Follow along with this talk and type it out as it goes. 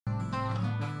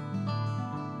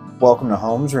Welcome to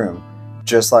Home's Room.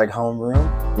 Just like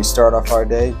Homeroom, we start off our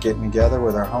day getting together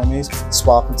with our homies,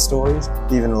 swapping stories,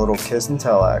 even a little kiss and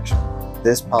tell action.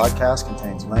 This podcast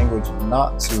contains language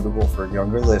not suitable for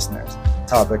younger listeners,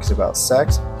 topics about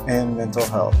sex and mental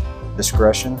health.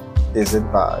 Discretion is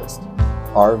advised.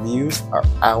 Our views are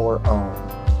our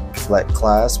own. Let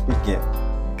class begin.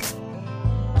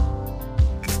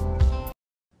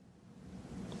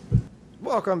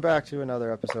 Welcome back to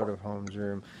another episode of Home's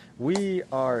Room. We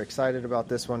are excited about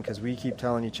this one because we keep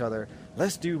telling each other,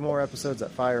 let's do more episodes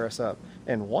that fire us up.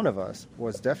 And one of us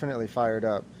was definitely fired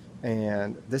up.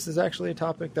 And this is actually a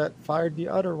topic that fired the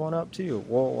other one up too.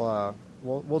 We'll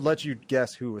let you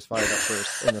guess who was fired up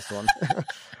first in this one.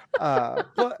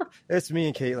 But it's me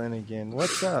and Caitlin again.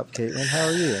 What's up, Caitlin? How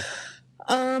are you?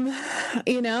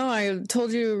 I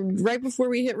told you right before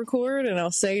we hit record, and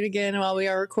I'll say it again while we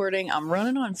are recording, I'm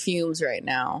running on fumes right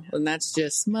now, and that's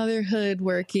just motherhood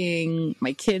working.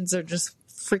 My kids are just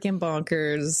freaking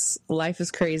bonkers. Life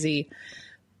is crazy.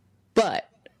 But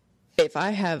if I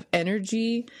have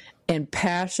energy and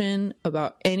passion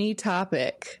about any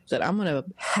topic, that I'm going to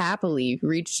happily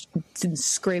reach and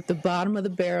scrape the bottom of the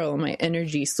barrel of my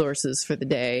energy sources for the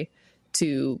day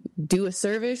to do a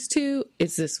service to,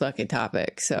 it's this fucking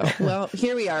topic. So, well,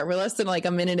 here we are. We're less than like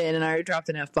a minute in and I already dropped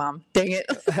an F-bomb. Dang it.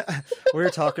 We were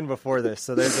talking before this.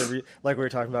 So there's like we were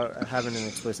talking about having an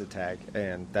explicit tag,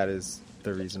 and that is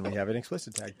the reason we have an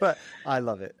explicit tag. But I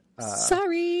love it.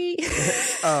 Sorry.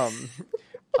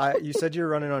 You said you were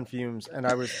running on fumes, and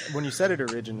when you said it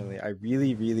originally, I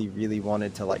really, really, really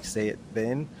wanted to like say it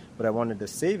then, but I wanted to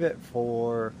save it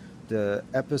for the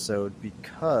episode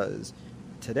because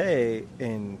today,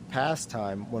 in past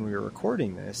time when we were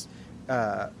recording this,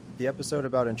 the episode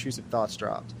about intrusive thoughts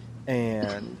dropped,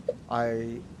 and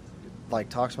I like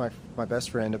talked to my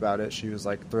best friend about it. She was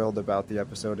like thrilled about the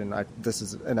episode, and this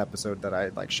is an episode that I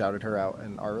like shouted her out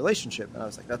in our relationship, and I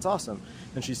was like, that's awesome.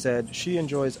 And she said she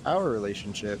enjoys our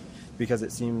relationship because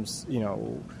it seems,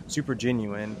 super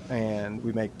genuine, and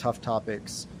we make tough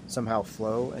topics somehow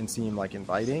flow and seem like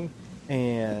inviting.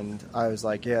 And I was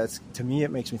like, yeah, to me it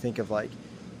makes me think of like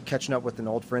catching up with an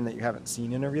old friend that you haven't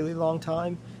seen in a really long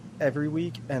time every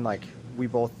week, and like we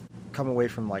both come away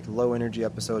from like low energy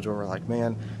episodes where we're like,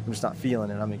 man, I'm just not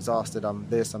feeling it, I'm exhausted, I'm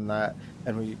this, I'm that,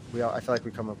 and I feel like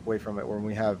we come away from it when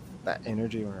we have that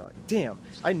energy and we're like, damn,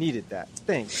 I needed that,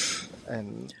 thanks.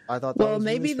 And I thought that was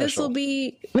maybe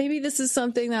really maybe this is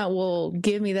something that will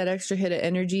give me that extra hit of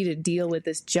energy to deal with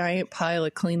this giant pile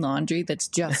of clean laundry that's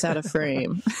just out of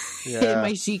frame in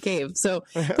my she cave. So,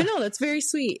 but no, that's very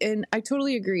sweet. And I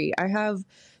totally agree. I have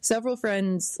several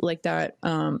friends like that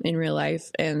in real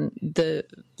life. And the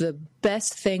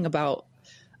best thing about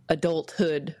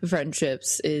adulthood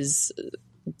friendships is,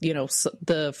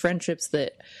 the friendships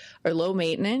that are low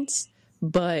maintenance,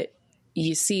 but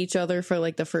you see each other for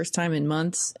like the first time in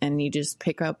months and you just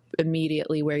pick up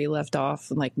immediately where you left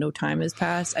off and like no time has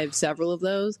passed. I have several of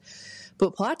those.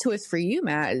 But plot twist for you,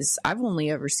 Matt, is I've only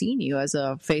ever seen you as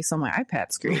a face on my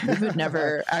iPad screen. We've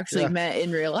never actually met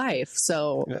in real life.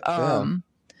 So,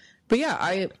 but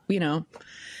yeah,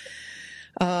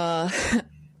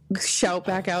 shout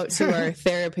back out to our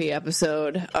therapy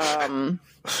episode.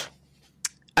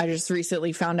 I just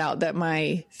recently found out that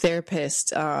my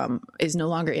therapist is no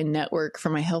longer in network for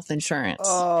my health insurance.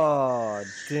 Oh,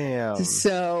 damn.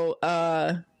 So,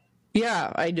 I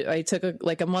took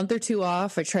a month or two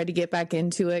off. I tried to get back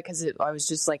into it because I was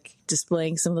just like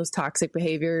displaying some of those toxic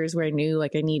behaviors where I knew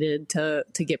like I needed to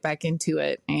get back into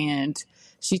it. And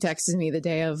she texted me the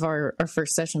day of our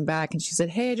first session back, and she said,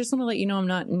 hey, I just want to let you know I'm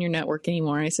not in your network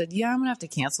anymore. And I said, yeah, I'm going to have to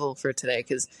cancel for today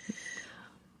because,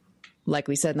 like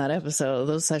we said in that episode,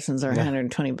 those sessions are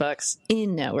 $120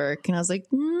 in network. And I was like,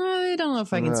 no, I don't know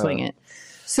if I can swing it.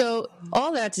 So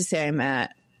all that to say,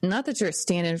 Matt, not that you're a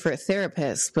stand-in for a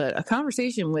therapist, but a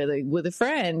conversation with a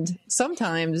friend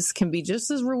sometimes can be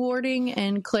just as rewarding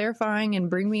and clarifying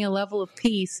and bring me a level of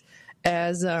peace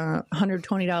as a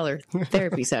 $120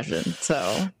 therapy session.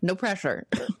 So no pressure.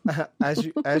 As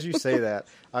you say that,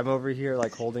 I'm over here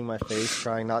like holding my face,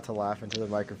 trying not to laugh into the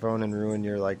microphone and ruin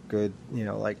your like good,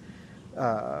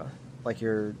 like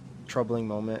your troubling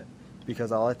moment,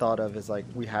 because all I thought of is like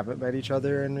we haven't met each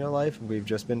other in real life. We've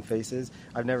just been faces.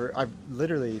 I've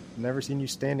literally never seen you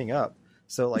standing up.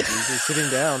 So like usually sitting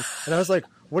down, and I was like,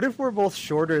 what if we're both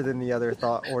shorter than the other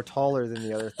thought or taller than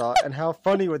the other thought? And how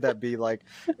funny would that be? Like,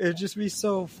 it'd just be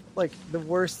so like the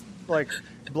worst like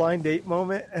blind date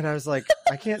moment. And I was like,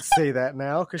 I can't say that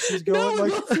now because she's going no,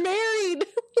 like we're both married.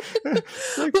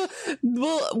 Like,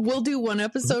 we'll do one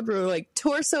episode where like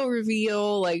torso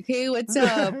reveal, like, hey, what's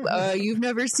up? You've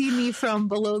never seen me from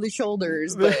below the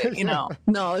shoulders, but no,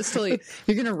 it's totally,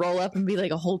 you're gonna roll up and be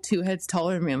like a whole 2 heads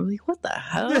taller than me. I'm like, what the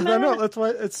hell? Yeah, no, that's why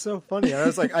it's so funny. I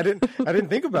was like, I didn't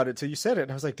think about it till you said it,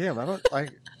 and I was like, damn, that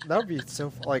would be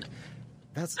so like.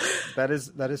 That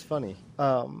is funny.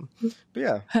 But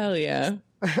yeah. Hell yeah.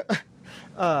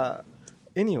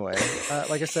 Anyway,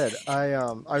 like I said, I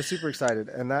was super excited,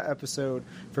 and that episode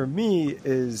for me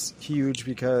is huge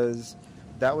because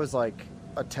that was like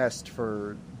a test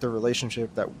for the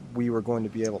relationship that we were going to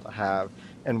be able to have,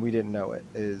 and we didn't know it.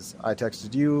 Is I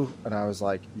texted you and I was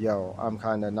like, yo, I'm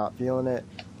kind of not feeling it,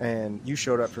 and you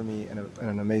showed up for me in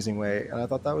an amazing way, and I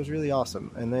thought that was really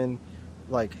awesome. And then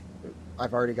like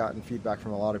I've already gotten feedback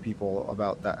from a lot of people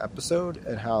about that episode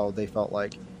and how they felt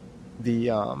like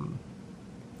the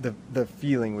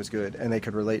feeling was good and they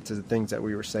could relate to the things that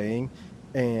we were saying.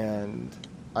 And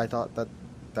I thought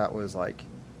that was like,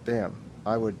 damn,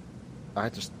 I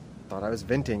just thought I was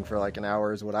venting for like an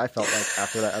hour is what I felt like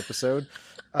after that episode.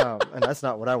 And that's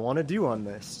not what I want to do on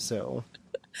this. So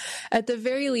at the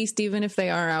very least, even if they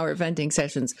are our venting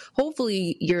sessions,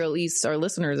 hopefully you're at least our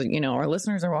listeners, our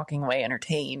listeners are walking away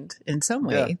entertained in some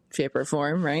way, shape or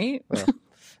form, right? Well,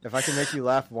 if I can make you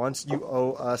laugh once, you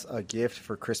owe us a gift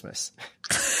for Christmas.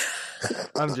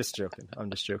 I'm just joking.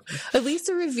 At least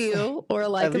a review or a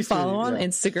like and follow on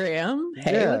Instagram.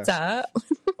 Hey, what's up?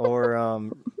 Or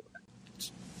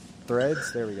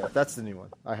Threads. There we go. That's the new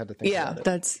one. I had to think about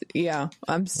it.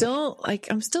 I'm still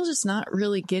just not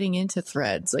really getting into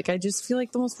Threads. Like, I just feel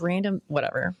like the most random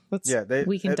whatever.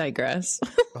 We can digress.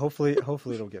 hopefully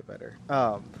it'll get better.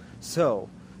 So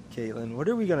Caitlin, what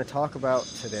are we going to talk about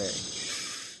today?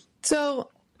 So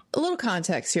a little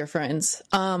context here, friends.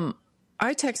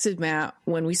 I texted Matt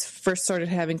when we first started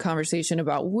having conversation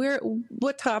about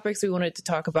what topics we wanted to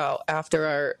talk about after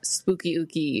our Spooky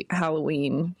Ooky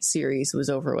Halloween series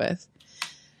was over with.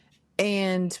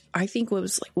 And I think it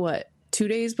was 2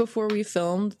 days before we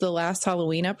filmed the last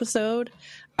Halloween episode,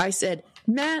 I said,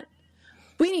 Matt,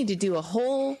 we need to do a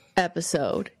whole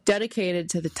episode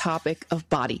dedicated to the topic of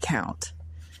body count.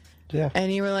 Yeah.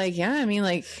 And you were like, yeah, I mean,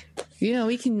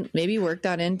 we can maybe work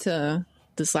that into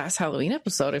this last Halloween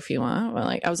episode if you want.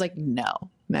 I was like, no,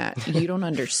 Matt, you don't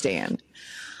understand.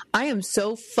 I am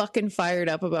so fucking fired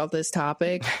up about this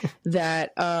topic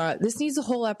that this needs a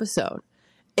whole episode.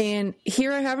 And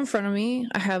here I have in front of me,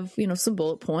 I have, some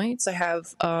bullet points. I have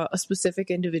a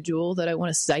specific individual that I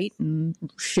want to cite and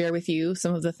share with you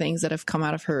some of the things that have come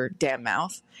out of her damn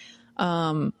mouth.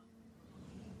 But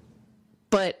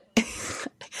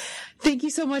thank you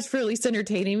so much for at least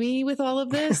entertaining me with all of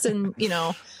this. And,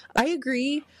 I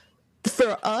agree.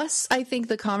 For us, I think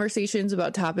the conversations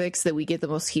about topics that we get the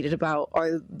most heated about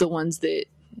are the ones that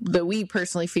we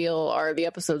personally feel are the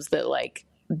episodes that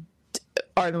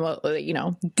are the most,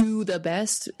 do the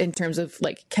best in terms of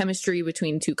chemistry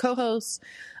between two co-hosts.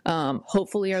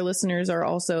 Hopefully our listeners are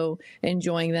also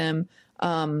enjoying them.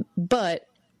 But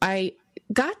I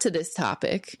got to this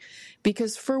topic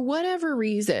because for whatever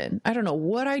reason, I don't know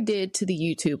what I did to the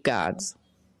YouTube gods.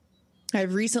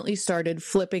 I've recently started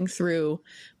flipping through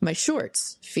my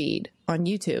shorts feed on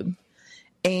YouTube,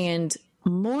 and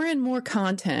more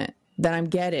content that I'm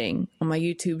getting on my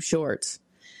YouTube shorts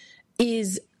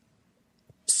is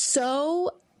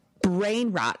so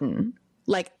brain rotten,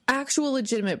 actual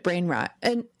legitimate brain rot.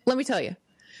 And let me tell you,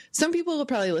 some people will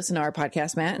probably listen to our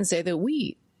podcast, Matt, and say that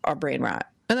we are brain rot.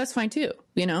 And that's fine too.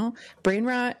 Brain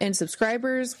rot and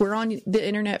subscribers. We're on the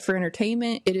internet for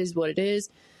entertainment. It is what it is.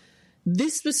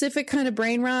 This specific kind of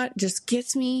brain rot just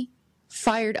gets me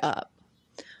fired up.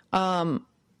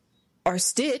 Our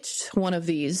Stitched, one of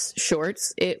these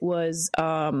shorts, it was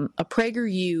a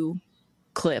PragerU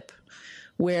clip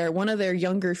where one of their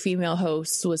younger female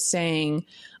hosts was saying,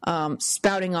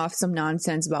 spouting off some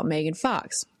nonsense about Megan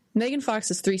Fox. Megan Fox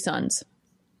has 3 sons.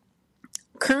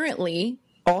 Currently,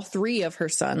 all 3 of her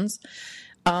sons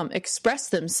express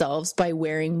themselves by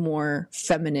wearing more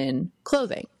feminine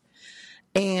clothing.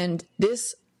 And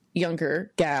this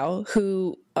younger gal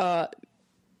who,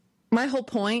 my whole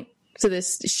point to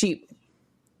this, she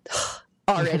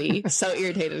already so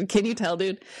irritated. Can you tell,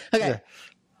 dude? Okay. Yeah.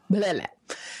 Blah, blah.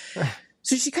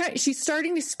 So she's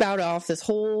starting to spout off this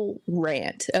whole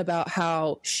rant about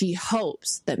how she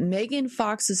hopes that Megan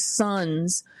Fox's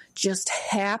sons just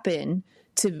happen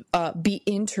to be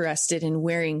interested in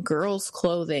wearing girls'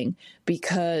 clothing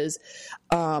because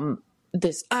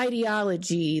this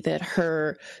ideology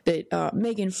that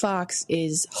Megan Fox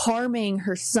is harming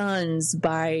her sons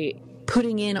by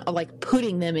putting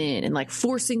them in and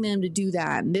forcing them to do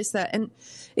that and this, that. And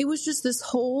it was just this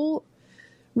whole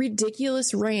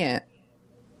ridiculous rant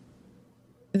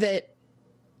that,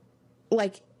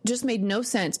 like, just made no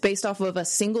sense based off of a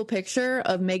single picture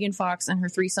of Megan Fox and her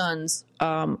 3 sons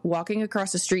walking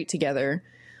across the street together.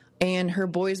 And her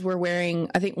boys were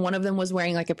wearing, I think one of them was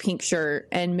wearing like a pink shirt,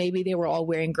 and maybe they were all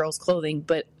wearing girls' clothing.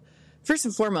 But first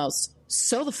and foremost,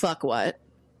 so the fuck what?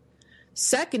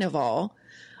 Second of all,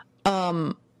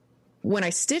 when I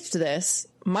stitched this,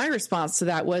 my response to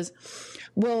that was,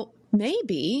 well,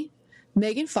 maybe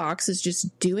Megan Fox is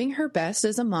just doing her best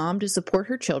as a mom to support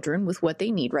her children with what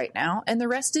they need right now, and the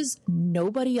rest is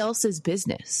nobody else's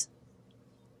business.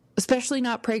 Especially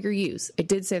not PragerU's. I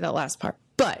did say that last part.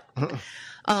 But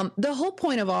the whole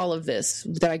point of all of this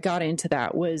that I got into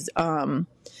that was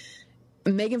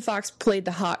Megan Fox played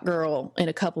the hot girl in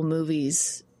a couple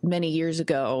movies many years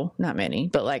ago. Not many,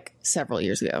 but like several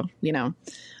years ago, you know.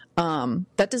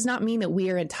 That does not mean that we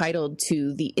are entitled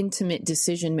to the intimate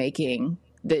decision-making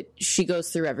that she goes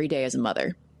through every day as a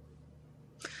mother.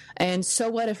 And so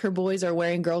what if her boys are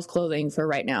wearing girls' clothing for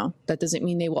right now? That doesn't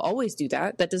mean they will always do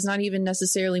that. That does not even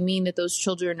necessarily mean that those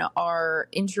children are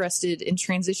interested in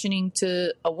transitioning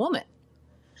to a woman.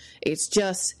 It's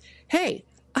just, hey,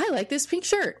 I like this pink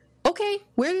shirt. Okay,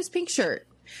 wear this pink shirt.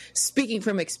 Speaking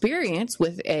from experience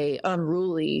with a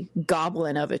unruly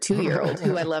goblin of a 2-year-old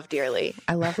who I love dearly.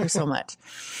 I love her so much.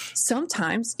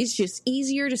 Sometimes it's just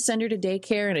easier to send her to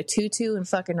daycare in a tutu and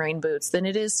fucking rain boots than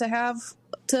it is to have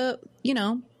to, you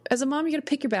know, as a mom, you got to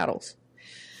pick your battles.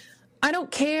 I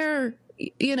don't care.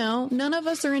 You know, none of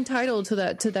us are entitled to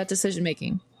that decision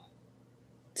making.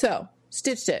 So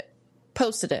stitched it,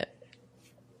 posted it,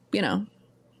 you know,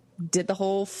 did the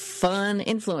whole fun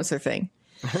influencer thing.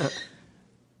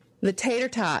 The tater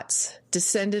tots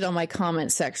descended on my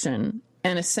comment section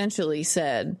and essentially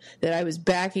said that I was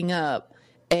backing up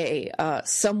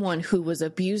someone who was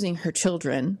abusing her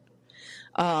children,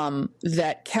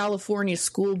 that California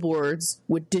school boards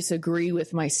would disagree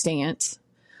with my stance,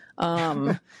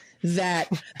 that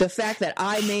the fact that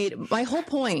I made my whole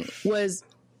point was,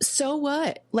 so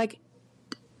what? Like,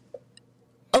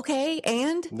 okay,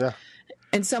 and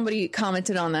somebody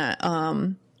commented on that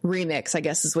remix, I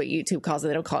guess is what YouTube calls it.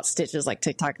 They don't call it stitches like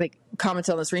TikTok. They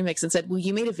commented on this remix and said, well,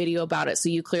 you made a video about it, so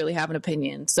you clearly have an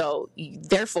opinion. So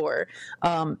therefore,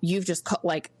 you've just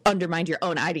undermined your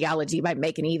own ideology by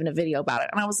making even a video about it.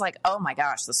 And I was like, oh my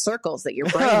gosh, the circles that your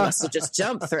brain must have just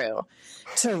jumped through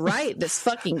to write this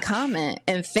fucking comment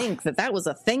and think that was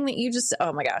a thing that you just,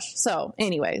 oh my gosh. So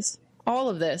anyways, all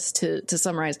of this to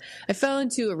summarize, I fell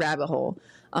into a rabbit hole.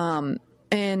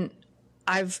 And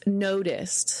I've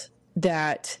noticed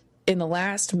that in the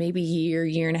last maybe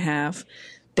year and a half,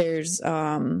 there's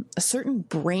a certain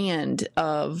brand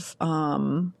of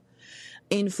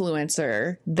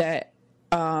influencer that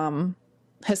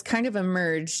has kind of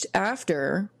emerged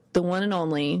after the one and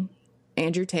only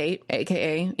Andrew Tate,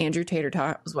 aka Andrew Tater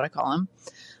Tot is what I call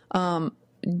him.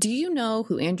 Do you know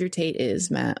who Andrew Tate is,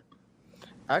 Matt?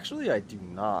 Actually, I do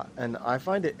not. And I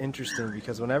find it interesting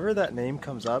because whenever that name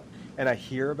comes up and I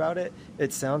hear about it,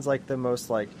 it sounds like the most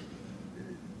like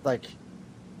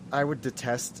I would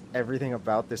detest everything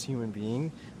about this human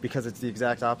being because it's the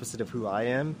exact opposite of who I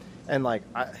am. And like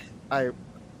I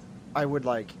would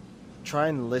like try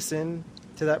and listen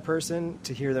to that person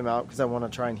to hear them out because I want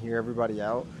to try and hear everybody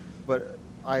out. But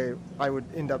I would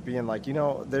end up being like, you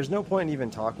know, there's no point in even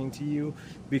talking to you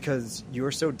because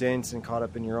you're so dense and caught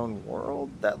up in your own world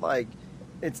that like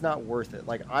it's not worth it.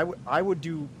 Like I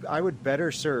would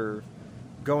better serve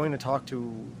going to talk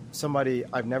to somebody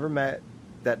I've never met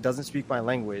that doesn't speak my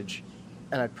language,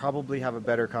 and I'd probably have a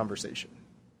better conversation.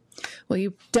 Well,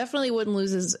 you definitely wouldn't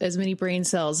lose as many brain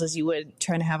cells as you would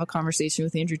trying to have a conversation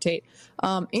with Andrew Tate.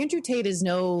 Andrew Tate is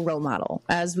no role model.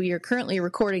 As we are currently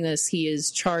recording this, he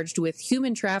is charged with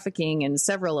human trafficking and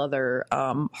several other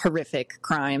horrific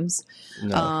crimes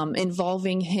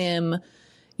involving him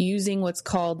using what's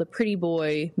called the pretty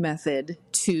boy method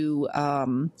to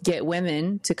get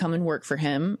women to come and work for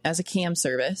him as a cam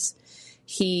service.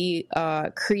 He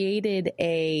created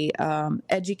a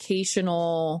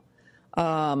educational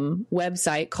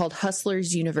website called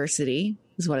Hustlers University,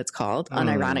 is what it's called,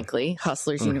 unironically,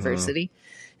 Hustlers University.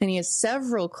 And he has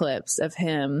several clips of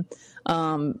him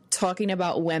talking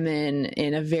about women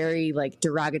in a very like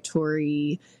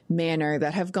derogatory manner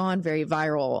that have gone very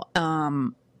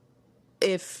viral.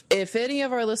 If any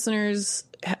of our listeners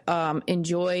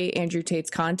enjoy Andrew Tate's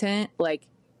content, like,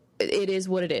 it is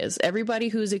what it is. Everybody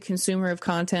who's a consumer of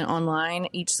content online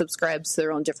each subscribes to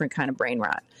their own different kind of brain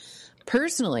rot.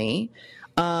 Personally,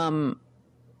 Andrew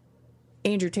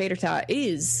Tater Tot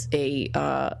is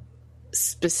a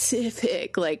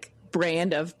specific like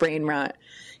brand of brain rot.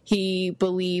 He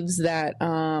believes that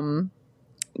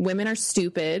women are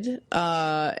stupid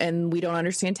and we don't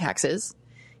understand taxes.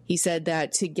 He said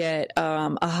that to get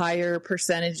a higher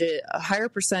percentage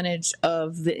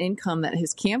of the income that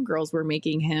his cam girls were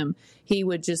making him, he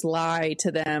would just lie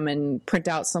to them and print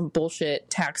out some bullshit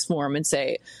tax form and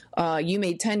say, you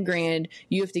made 10 grand,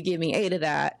 you have to give me 8 of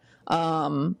that.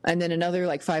 And then another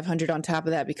like 500 on top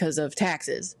of that because of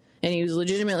taxes. And he was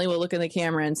legitimately will look in the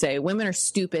camera and say, women are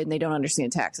stupid and they don't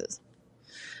understand taxes.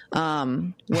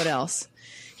 What else?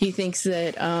 He thinks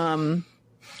that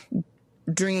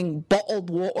drinking bottled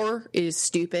water is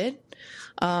stupid.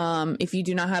 If you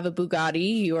do not have a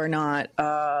Bugatti, you are not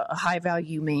a high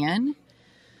value man.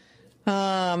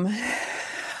 All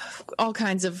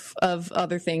kinds of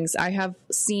other things. I have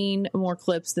seen more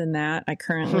clips than that. I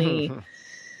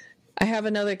have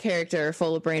another character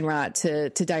full of brain rot to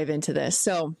dive into this.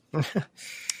 So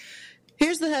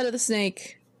here's the head of the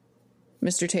snake,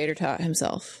 Mr. Tater Tot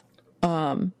himself.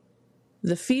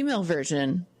 The female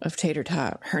version of Tater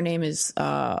Tot, her name is,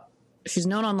 she's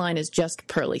known online as Just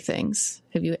Pearly Things.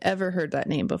 Have you ever heard that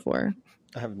name before?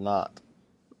 I have not.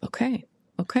 Okay.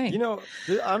 You know,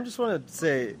 I just want to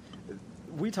say,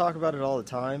 we talk about it all the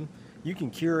time. You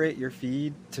can curate your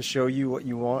feed to show you what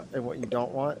you want and what you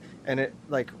don't want. And it,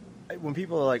 like, when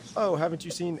people are like, oh, haven't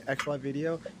you seen XY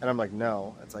video? And I'm like,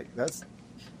 no. It's like, that's,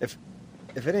 if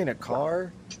it ain't a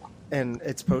car and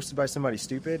it's posted by somebody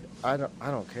stupid, I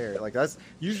don't care. Like, that's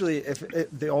usually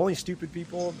the only stupid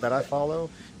people that I follow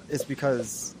is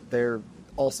because they're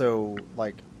also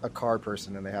like a car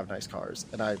person and they have nice cars,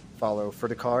 and I follow for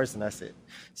the cars, and that's it.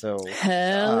 So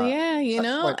hell yeah, you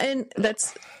know, like, and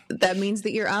that means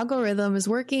that your algorithm is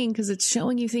working because it's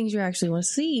showing you things you actually want to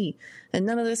see, and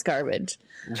none of this garbage.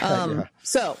 Yeah.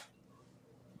 So,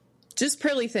 Just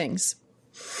Pearly Things.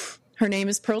 Her name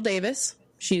is Pearl Davis.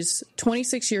 She's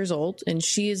 26 years old, and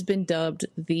she has been dubbed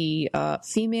the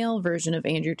female version of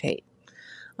Andrew Tate.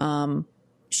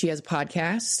 She has a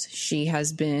podcast. She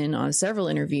has been on several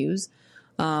interviews.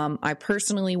 I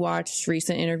personally watched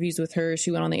recent interviews with her.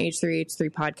 She went on the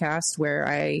H3H3 podcast where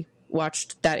I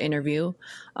watched that interview.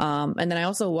 And then I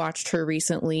also watched her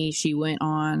recently. She went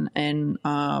on and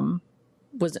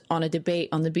was on a debate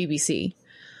on the BBC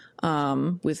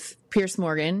with Piers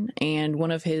Morgan and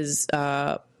one of his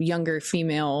younger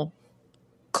female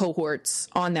cohorts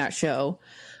on that show.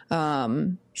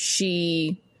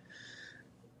 She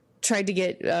tried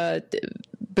to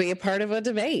be a part of a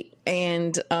debate.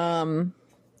 And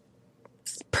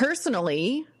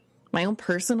personally, my own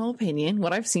personal opinion,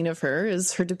 what I've seen of her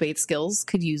is her debate skills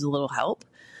could use a little help.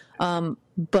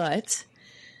 But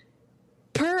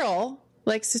Pearl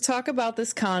likes to talk about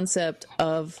this concept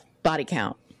of body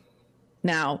count.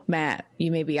 Now, Matt,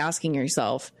 you may be asking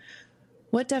yourself,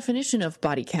 what definition of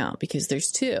body count? Because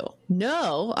there's two.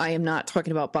 No, I am not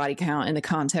talking about body count in the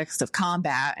context of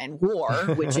combat and war,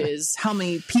 which is how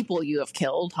many people you have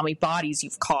killed, how many bodies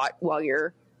you've caught while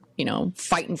you're,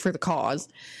 fighting for the cause.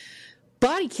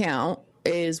 Body count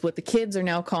is what the kids are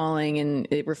now calling, and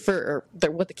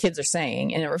what the kids are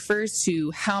saying, and it refers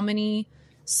to how many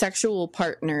sexual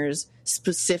partners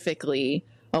specifically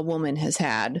a woman has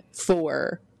had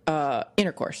for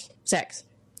intercourse, sex.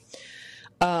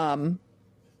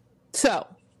 So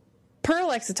Pearl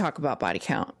likes to talk about body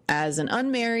count as an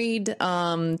unmarried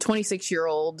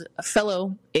 26-year-old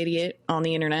fellow idiot on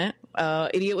the internet,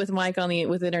 idiot with Mike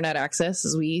with internet access,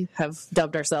 as we have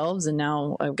dubbed ourselves, and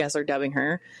now I guess are dubbing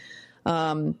her.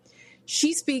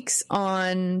 She speaks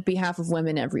on behalf of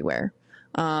women everywhere.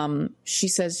 She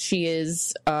says she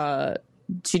does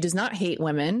not hate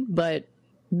women, but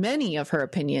many of her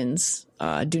opinions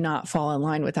do not fall in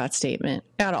line with that statement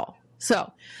at all.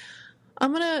 So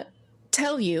I'm going to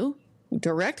tell you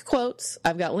direct quotes.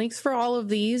 I've got links for all of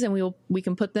these, and we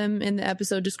can put them in the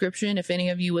episode description if any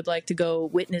of you would like to go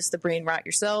witness the brain rot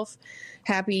yourself.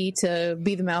 Happy to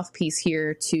be the mouthpiece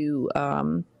here to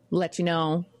let you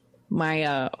know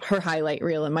her highlight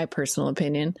reel in my personal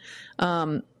opinion.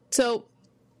 So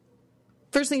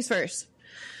first things first,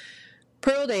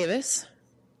 Pearl Davis,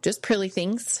 Just Pearly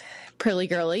Things, Pearly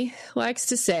Girly, likes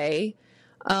to say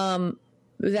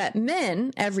that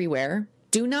men everywhere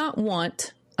do not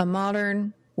want a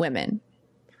modern woman,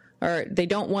 or they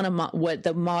don't want what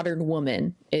the modern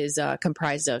woman is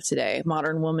comprised of today.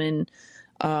 Modern woman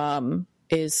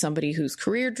is somebody who's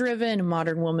career driven. A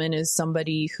modern woman is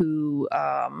somebody who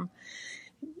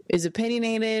is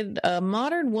opinionated. A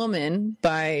modern woman,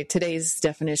 by today's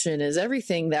definition, is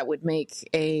everything that would make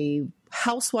a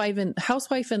housewife in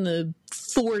the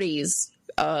 40s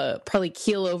probably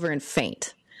keel over and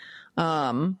faint.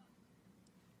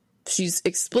 She's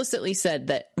explicitly said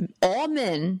that all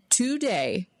men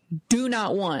today do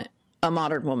not want a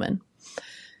modern woman.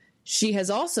 She has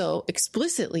also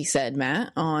explicitly said,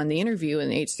 Matt, on the interview in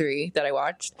H3 that I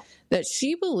watched, that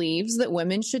she believes that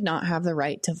women should not have the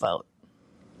right to vote.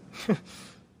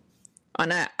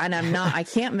 I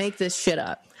can't make this shit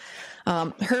up.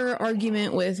 Her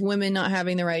argument with women not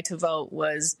having the right to vote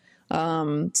was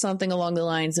something along the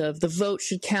lines of the vote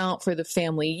should count for the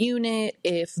family unit.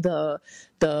 If the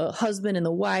husband and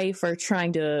the wife are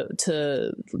trying to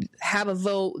have a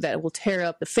vote that will tear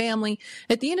up the family.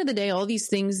 At the end of the day, all these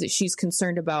things that she's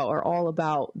concerned about are all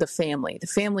about the family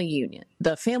unit,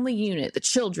 the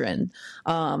children,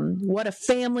 what a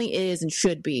family is and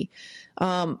should be.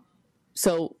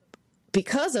 So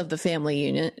because of the family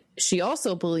unit, she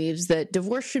also believes that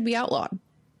divorce should be outlawed.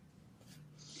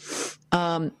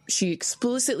 She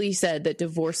explicitly said that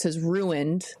divorce has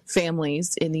ruined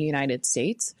families in the United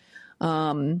States.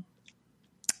 The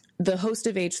host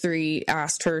of H3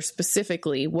 asked her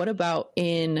specifically, what about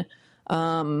in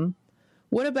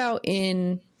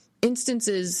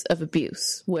instances of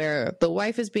abuse where the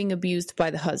wife is being abused by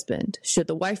the husband? Should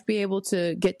the wife be able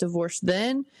to get divorced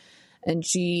then? And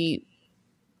she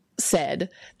said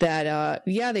that,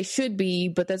 yeah, they should be,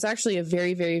 but that's actually a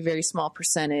very, very, very small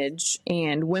percentage.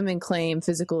 And women claim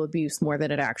physical abuse more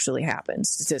than it actually happens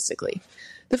statistically.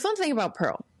 The fun thing about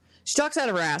Pearl, she talks out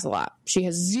of her ass a lot. She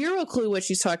has zero clue what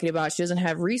she's talking about. She doesn't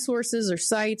have resources or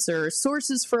sites or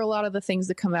sources for a lot of the things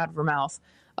that come out of her mouth.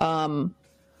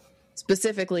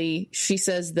 Specifically, she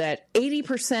says that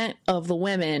 80% of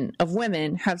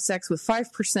women have sex with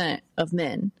 5% of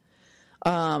men,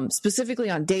 specifically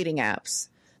on dating apps.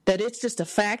 That it's just a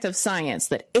fact of science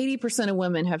that 80% of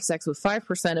women have sex with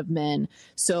 5% of men.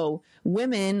 So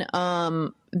women,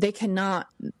 they cannot,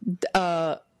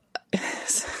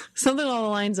 something along the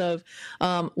lines of,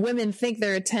 women think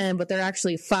they're a 10, but they're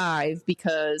actually 5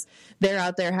 because they're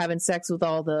out there having sex with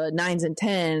all the 9s and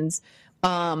 10s.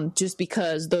 Just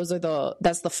because that's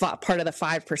the part of the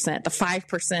 5%. The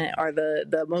 5% are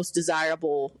the most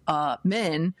desirable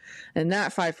men, and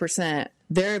that 5%,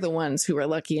 they're the ones who are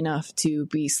lucky enough to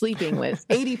be sleeping with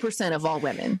 80% of all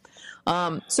women.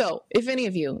 So if any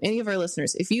of our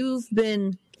listeners, if you've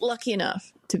been lucky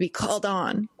enough to be called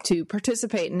on to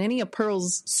participate in any of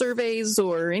Pearl's surveys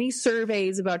or any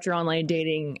surveys about your online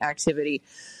dating activity,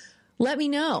 let me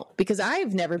know, because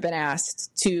I've never been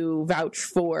asked to vouch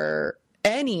for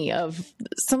any of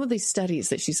some of these studies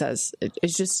that she says.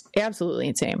 It's just absolutely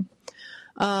insane.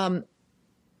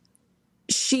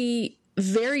 She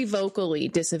very vocally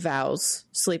disavows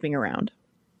sleeping around,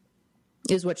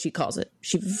 is what she calls it.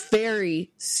 She very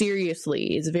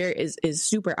seriously is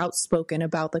super outspoken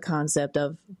about the concept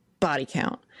of body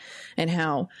count and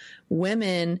how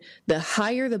women, the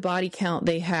higher the body count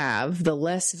they have, the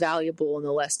less valuable and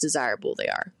the less desirable they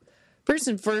are. First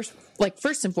and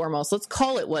foremost, let's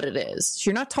call it what it is.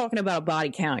 You're not talking about a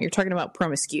body count. You're talking about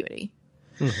promiscuity.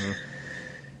 Mm-hmm.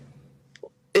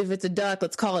 If it's a duck,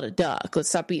 let's call it a duck. Let's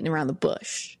stop beating around the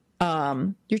bush.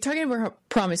 You're talking about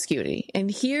promiscuity. And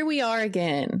here we are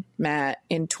again, Matt,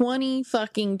 in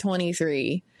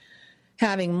 2023,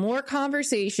 having more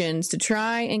conversations to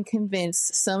try and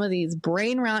convince some of these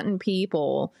brain-rotten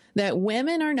people that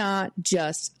women are not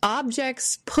just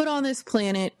objects put on this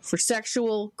planet for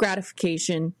sexual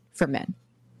gratification for men.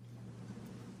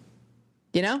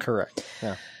 You know? Correct.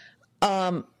 Yeah.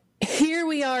 Here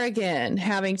we are again,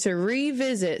 having to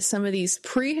revisit some of these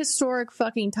prehistoric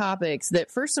fucking topics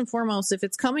that, first and foremost, if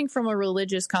it's coming from a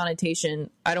religious connotation,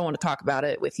 I don't want to talk about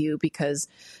it with you, because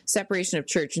separation of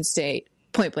church and state,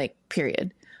 point blank,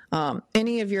 period.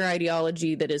 Any of your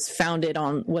ideology that is founded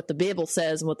on what the Bible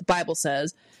says and what the Bible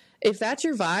says, if that's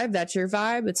your vibe, that's your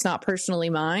vibe. It's not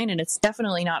personally mine, and it's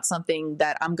definitely not something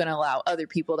that I'm going to allow other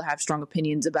people to have strong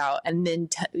opinions about and then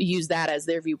use that as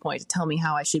their viewpoint to tell me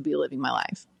how I should be living my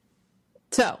life.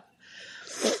 So,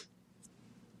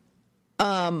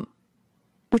 we're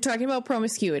talking about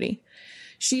promiscuity.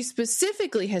 She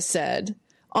specifically has said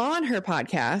on her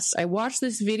podcast, I watched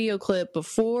this video clip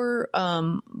before,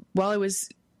 while I was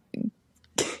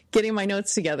getting my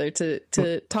notes together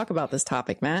to talk about this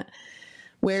topic, Matt,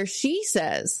 where she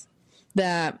says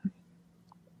that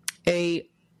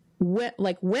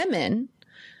women,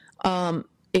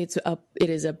 it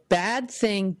is a bad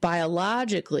thing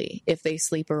biologically if they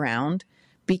sleep around,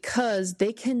 because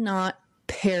they cannot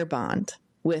pair bond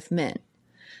with men.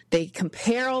 They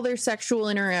compare all their sexual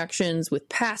interactions with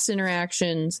past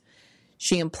interactions.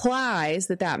 She implies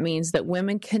that means that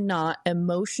women cannot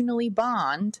emotionally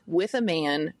bond with a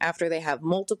man after they have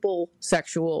multiple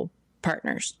sexual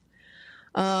partners.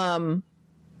 So,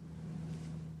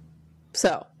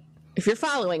 if you're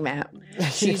following, Matt,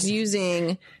 she's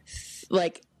using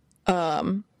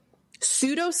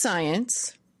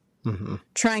pseudoscience,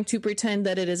 trying to pretend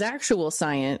that it is actual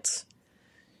science,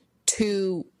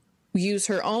 to use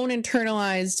her own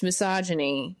internalized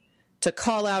misogyny to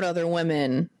call out other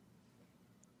women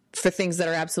for things that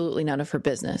are absolutely none of her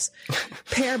business.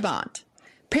 Pair bond.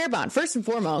 Pair bond, first and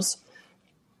foremost,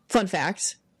 fun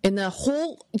fact, in the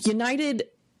whole United,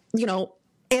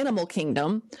 animal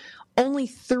kingdom, only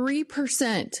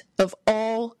 3% of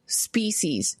all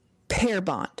species pair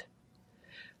bond.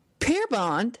 Pair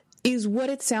bond is what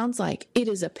it sounds like. It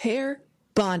is a pair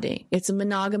bonding. It's a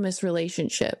monogamous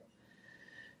relationship.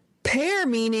 Pair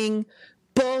meaning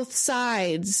both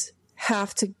sides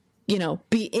have to,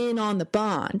 be in on the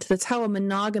bond. That's how a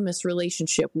monogamous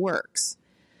relationship works.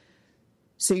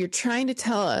 So you're trying to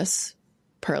tell us,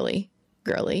 Pearly,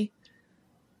 girly,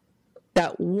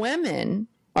 that women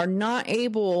are not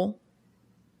able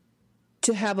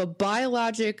to have a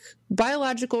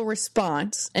biological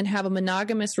response and have a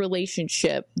monogamous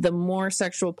relationship the more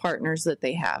sexual partners that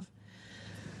they have.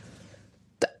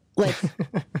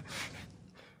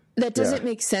 That doesn't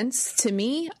make sense to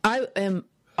me.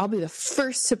 I'll be the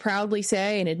first to proudly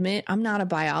say and admit I'm not a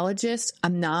biologist.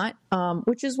 I'm not,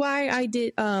 which is why I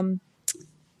did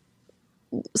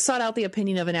sought out the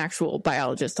opinion of an actual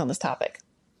biologist on this topic.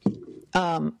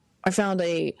 I found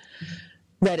a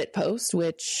Reddit post,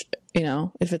 which,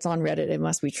 if it's on Reddit, it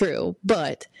must be true.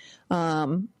 But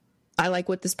I like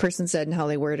what this person said and how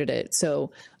they worded it.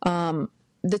 So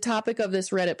the topic of this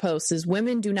Reddit post is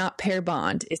women do not pair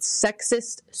bond. It's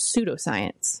sexist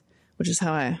pseudoscience, which is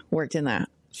how I worked in that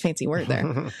fancy word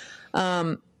there.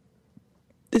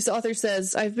 This author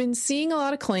says, I've been seeing a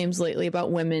lot of claims lately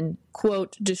about women,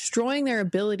 quote, destroying their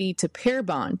ability to pair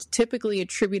bond, typically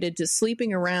attributed to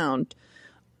sleeping around.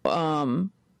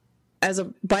 As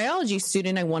a biology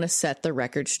student, I want to set the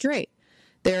record straight.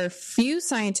 There are few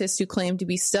scientists who claim to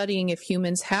be studying if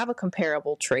humans have a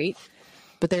comparable trait,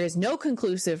 but there is no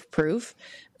conclusive proof,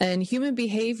 and human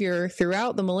behavior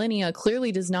throughout the millennia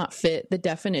clearly does not fit the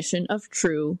definition of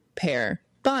true pair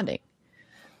bonding.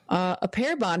 A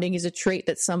pair bonding is a trait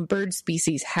that some bird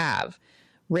species have,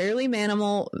 rarely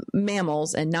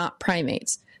mammals and not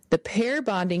primates. The pair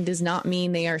bonding does not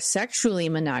mean they are sexually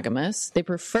monogamous. They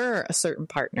prefer a certain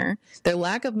partner. Their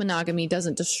lack of monogamy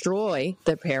doesn't destroy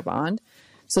the pair bond.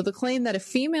 So the claim that a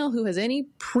female who has any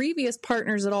previous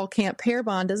partners at all can't pair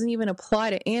bond doesn't even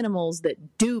apply to animals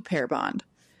that do pair bond.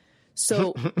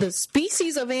 So the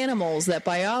species of animals that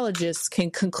biologists can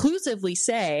conclusively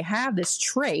say have this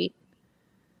trait,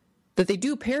 that they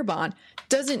do pair bond,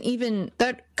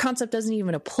 that concept doesn't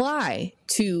even apply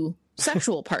to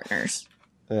sexual partners.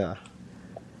 Yeah.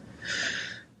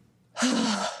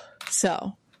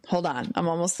 So, hold on. I'm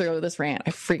almost through with this rant. I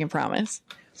freaking promise.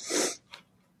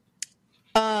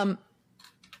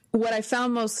 What I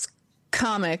found most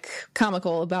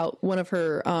comical about one of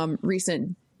her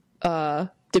recent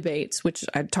debates, which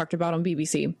I talked about on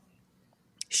BBC.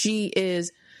 She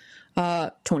is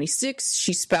 26.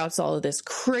 She spouts all of this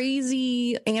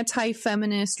crazy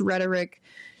anti-feminist rhetoric.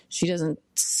 She doesn't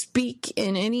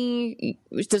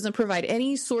doesn't provide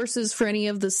any sources for any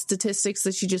of the statistics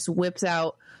that she just whips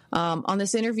out. On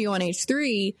this interview on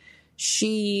H3,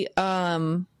 she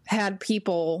had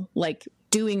people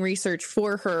doing research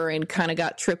for her and kind of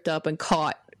got tripped up and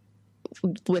caught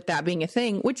with that being a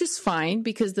thing, which is fine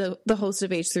because the host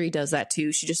of H3 does that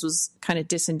too. She just was kind of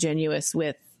disingenuous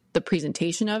with the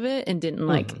presentation of it and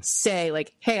didn't say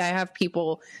hey, I have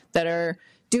people that are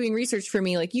doing research for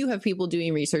me, like you have people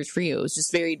doing research for you. It was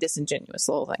just very disingenuous,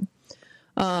 the whole thing.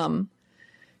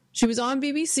 She was on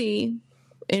BBC,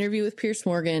 interview with Piers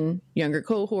Morgan, younger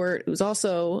cohort, who's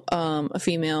also a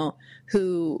female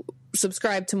who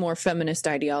subscribed to more feminist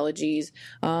ideologies.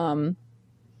 First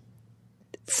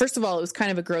of all, it was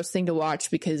kind of a gross thing to watch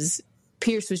because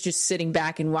Pierce was just sitting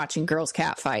back and watching girls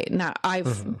catfight. And that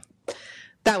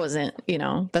wasn't,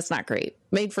 that's not great.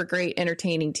 Made for great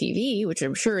entertaining TV, which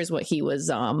I'm sure is what he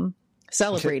was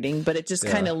celebrating, but it just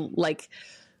kind of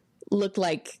looked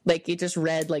like it just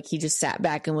read like he just sat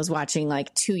back and was watching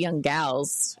two young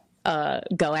gals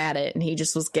go at it, and he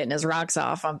just was getting his rocks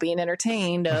off on being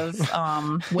entertained of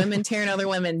women tearing other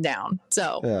women down.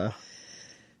 So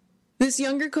this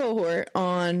younger cohort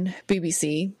on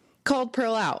BBC called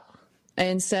Pearl out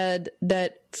and said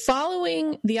that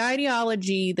following the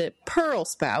ideology that Pearl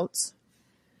spouts,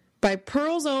 by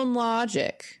Pearl's own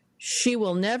logic, she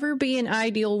will never be an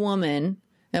ideal woman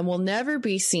and will never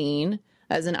be seen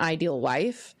as an ideal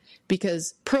wife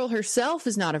because Pearl herself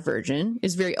is not a virgin,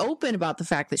 is very open about the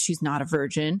fact that she's not a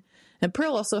virgin, and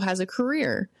Pearl also has a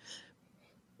career.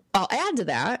 I'll add to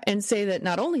that and say that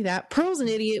not only that, Pearl's an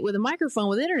idiot with a microphone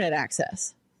with internet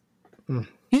access.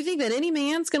 You think that any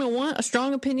man's going to want a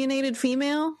strong, opinionated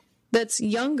female that's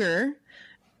younger,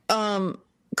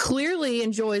 clearly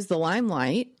enjoys the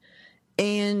limelight,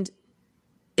 and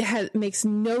makes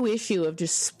no issue of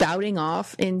just spouting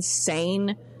off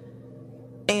insane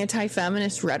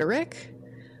anti-feminist rhetoric?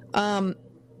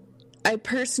 I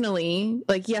personally,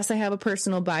 yes, I have a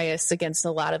personal bias against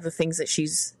a lot of the things that she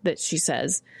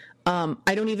says. I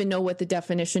don't even know what the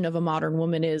definition of a modern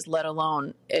woman is, let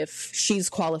alone if she's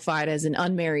qualified as an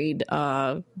unmarried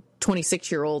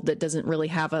 26-year-old that doesn't really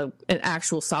have an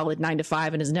actual solid 9-to-5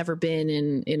 and has never been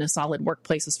in a solid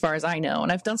workplace as far as I know.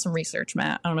 And I've done some research,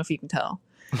 Matt. I don't know if you can tell.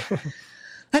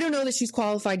 I don't know that she's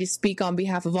qualified to speak on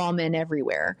behalf of all men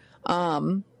everywhere.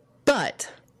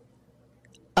 But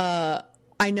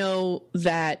I know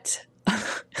that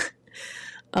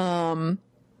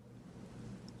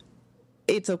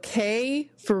it's okay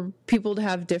for people to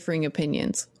have differing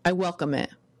opinions. I welcome it.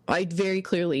 I very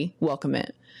clearly welcome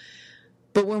it.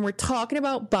 But when we're talking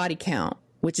about body count,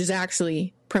 which is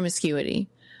actually promiscuity,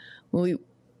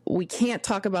 we can't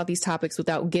talk about these topics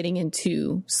without getting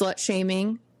into slut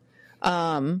shaming,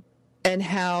 and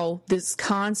how this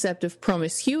concept of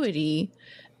promiscuity,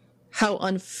 how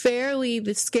unfairly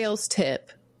the scales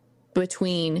tip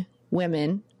between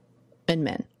women and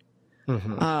men.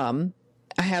 Mm-hmm.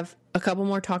 I have a couple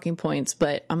more talking points,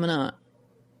 but I'm going to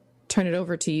turn it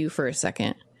over to you for a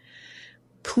second.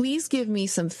 Please give me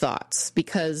some thoughts,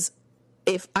 because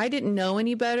if I didn't know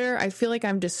any better, I feel like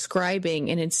I'm describing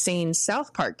an insane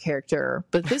South Park character,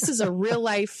 but this is a real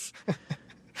life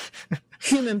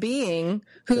human being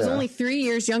who's only 3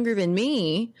 years younger than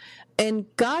me. And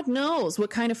God knows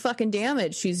what kind of fucking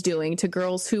damage she's doing to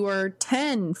girls who are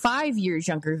 5 years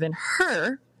younger than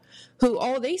her, who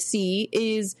all they see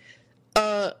is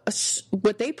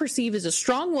what they perceive as a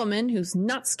strong woman who's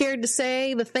not scared to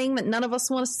say the thing that none of us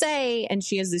want to say. And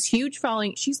she has this huge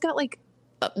following. She's got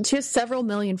she has several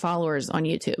million followers on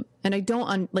YouTube. And I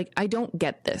don't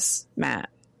get this, Matt.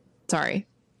 Sorry.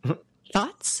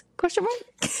 Thoughts? Question mark?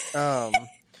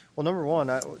 Well, number one,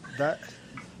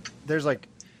 there's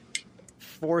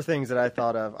 4 things that I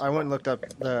thought of. I went and looked up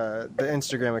the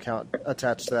Instagram account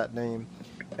attached to that name,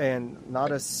 and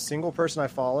not a single person I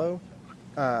follow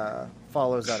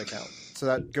follows that account. So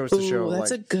that goes to show.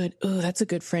 That's a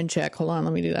good friend check. Hold on,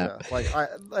 let me do that. Yeah,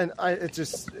 it's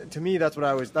just, to me, that's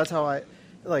how I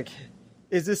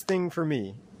is this thing for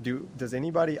me? Does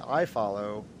anybody I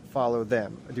follow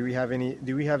them? Do we have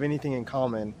anything in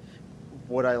common?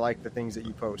 Would I like the things that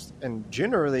you post? And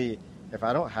generally, if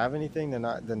I don't have anything,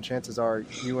 then chances are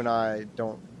you and I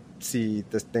don't see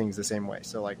the things the same way.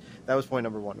 So that was point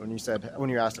number one when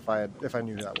you asked if I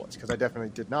knew who that was, because I definitely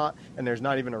did not, and there's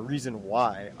not even a reason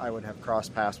why I would have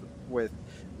crossed paths with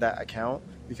that account,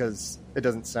 because it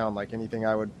doesn't sound like anything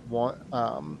I would want.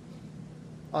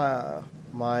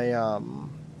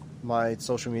 My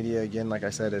social media, again, like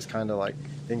I said, is kind of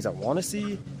things I want to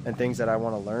see and things that I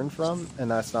want to learn from, and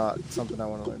that's not something I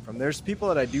want to learn from. There's people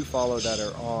that I do follow that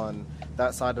are on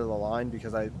that side of the line,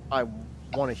 because I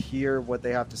want to hear what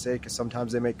they have to say, because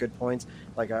sometimes they make good points.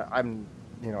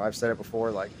 I've said it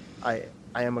before, I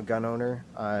am a gun owner.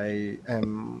 I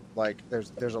am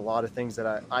there's a lot of things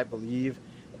that I believe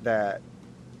that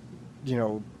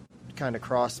kind of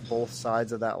cross both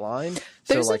sides of that line.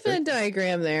 There's a Venn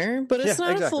diagram there, but it's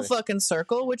not a full fucking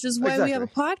circle, which is why we have a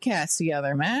podcast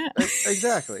together, Matt.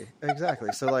 Exactly.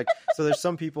 So there's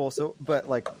some people. But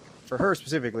for her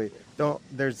specifically,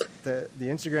 there's the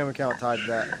Instagram account tied to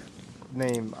that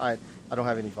name. I don't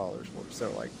have any followers for.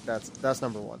 So that's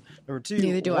number one. Number two.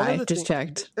 Neither do I. Just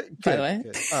checked. By the way,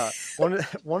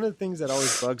 one of the things that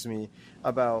always bugs me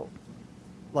about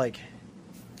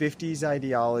 50s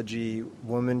ideology,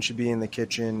 women should be in the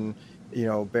kitchen,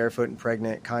 barefoot and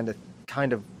pregnant kind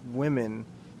of women,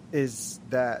 is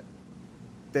that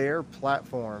their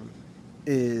platform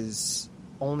is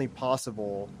only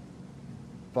possible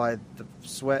by the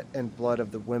sweat and blood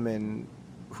of the women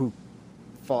who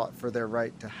fought for their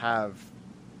right to have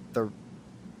the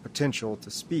potential to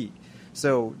speak.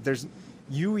 So there's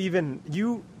you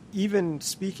even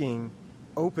speaking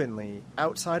openly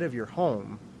outside of your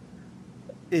home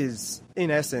is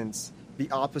in essence the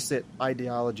opposite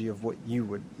ideology of what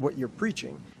you're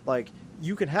preaching.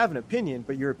 You can have an opinion,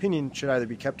 but your opinion should either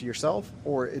be kept to yourself,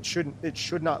 or it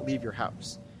should not leave your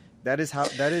house. That is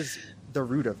the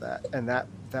root of that, and that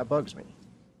bugs me.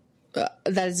 That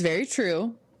is very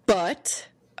true, but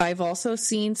I've also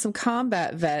seen some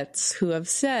combat vets who have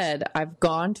said, I've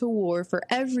gone to war for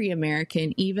every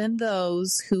American, even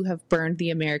those who have burned the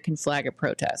American flag at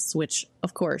protests, which,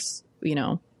 of course,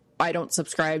 I don't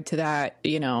subscribe to that,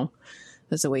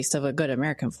 that's a waste of a good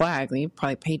American flag. You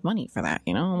probably paid money for that,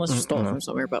 unless you stole it from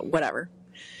somewhere, but whatever.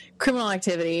 Criminal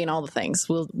activity and all the things.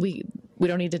 We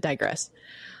don't need to digress.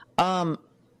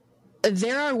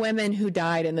 There are women who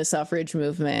died in the suffrage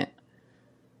movement,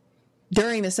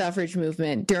 during the suffrage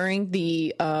movement, during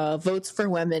the Votes for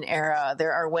Women era.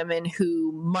 There are women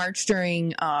who marched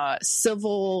during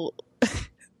civil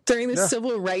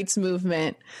rights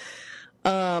movement,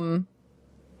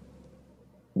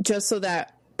 just so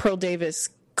that Pearl Davis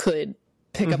could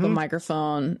pick up a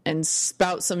microphone and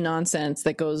spout some nonsense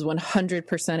that goes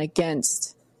 100%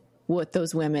 against what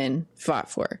those women fought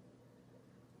for.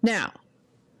 Now,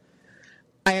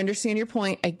 I understand your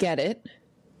point. I get it.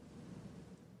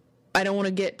 I don't want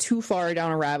to get too far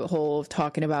down a rabbit hole of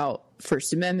talking about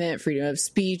First Amendment, freedom of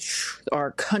speech,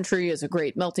 our country is a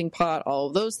great melting pot, all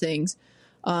of those things.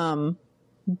 But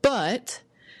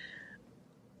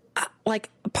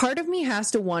part of me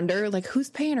has to wonder, who's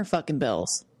paying her fucking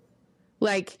bills?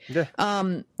 The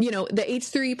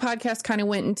H3 podcast kind of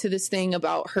went into this thing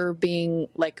about her being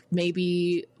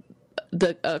maybe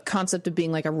the concept of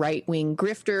being a right-wing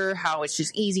grifter, how it's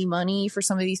just easy money for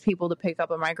some of these people to pick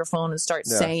up a microphone and start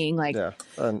saying what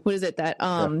is it, that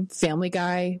Family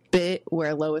Guy bit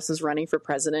where Lois is running for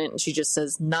president and she just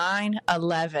says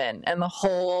 9/11 and the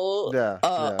whole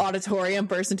auditorium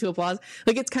bursts into applause.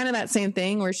 It's kind of that same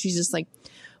thing where she's just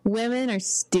women are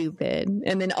stupid,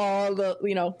 and then all the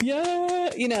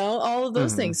all of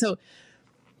those things. So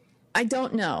I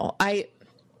don't know.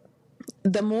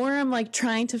 The more I'm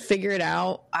trying to figure it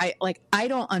out, I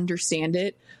don't understand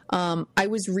it. I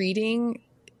was reading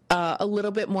a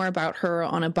little bit more about her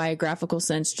on a biographical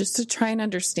sense, just to try and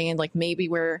understand maybe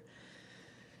where,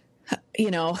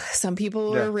 some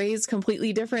people were raised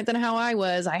completely different than how I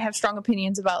was. I have strong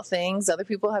opinions about things. Other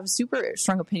people have super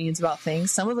strong opinions about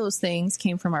things. Some of those things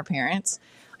came from our parents.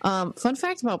 Fun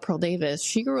fact about Pearl Davis,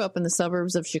 she grew up in the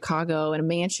suburbs of Chicago in a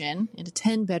mansion in a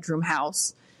 10-bedroom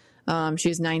house. She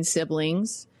has 9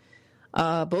 siblings,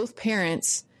 both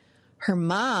parents. Her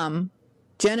mom,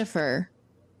 Jennifer,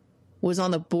 was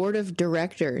on the board of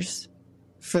directors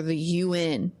for the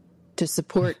UN to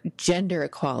support gender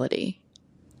equality.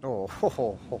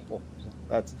 Oh,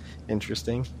 that's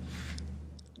interesting.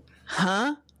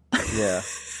 Huh? Yeah.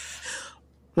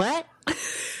 What?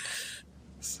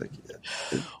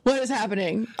 What is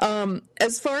happening?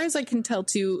 As far as I can tell,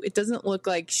 too, it doesn't look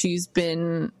like she's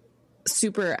been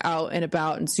super out and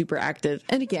about and super active.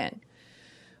 And again,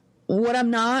 what I'm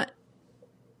not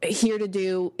here to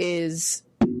do is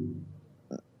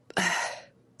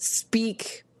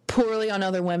speak poorly on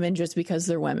other women just because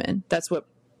they're women. That's what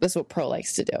Pearl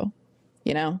likes to do,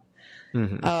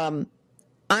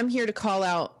 I'm here to call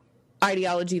out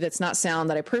ideology that's not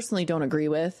sound, that I personally don't agree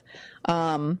with.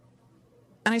 And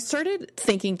I started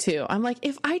thinking too, I'm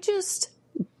if I just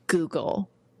Google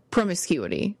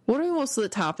promiscuity, what are most of the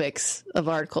topics of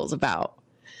articles about?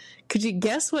 Could you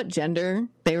guess what gender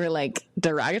they were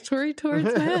derogatory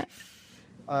towards that?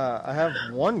 I have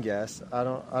one guess. I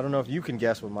don't know if you can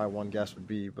guess what my one guess would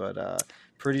be, but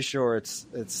pretty sure it's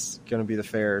going to be the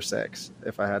fairer sex,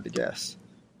 if I had to guess.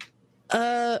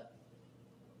 I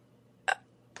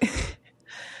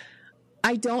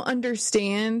don't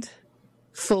understand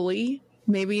fully.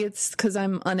 Maybe it's because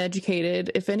I'm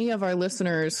uneducated. If any of our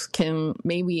listeners can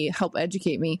maybe help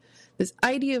educate me, this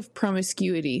idea of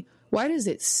promiscuity, why does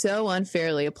it so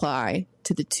unfairly apply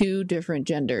to the two different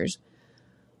genders?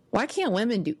 Why can't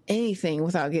women do anything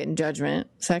without getting judgment?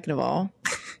 Second of all.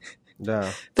 No.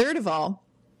 Third of all,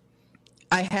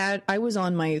 I was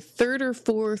on my third or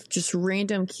fourth just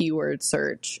random keyword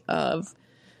search of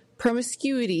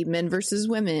promiscuity, men versus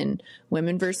women,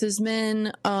 women versus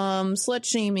men, slut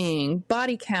shaming,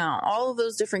 body count, all of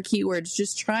those different keywords,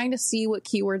 just trying to see what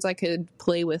keywords I could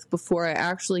play with before I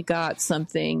actually got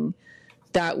something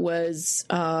that was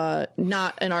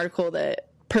not an article that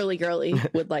Pearly Girly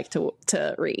would like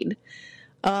to read.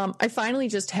 I finally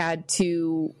just had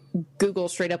to Google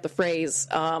straight up the phrase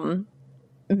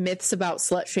myths about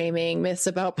slut shaming, myths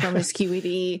about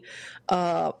promiscuity.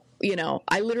 I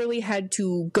literally had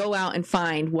to go out and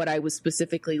find what I was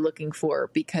specifically looking for,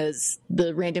 because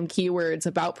the random keywords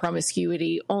about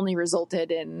promiscuity only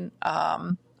resulted in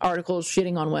articles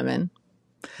shitting on women.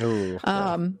 Ooh,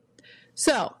 yeah.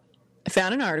 So I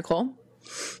found an article.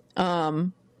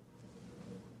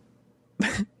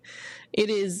 It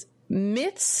is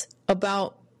myths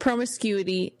about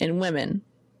promiscuity in women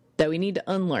that we need to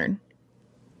unlearn.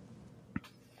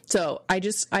 So I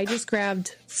just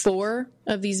grabbed 4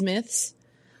 of these myths.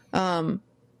 The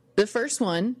first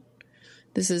one,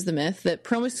 this is the myth that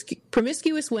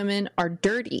promiscuous women are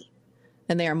dirty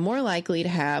and they are more likely to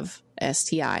have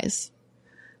STIs.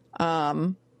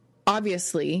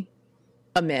 Obviously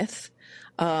a myth.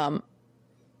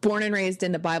 Born and raised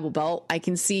in the Bible Belt, I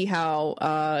can see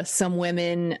how some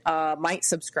women might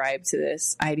subscribe to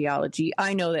this ideology.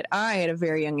 I know that I, at a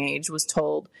very young age, was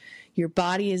told, your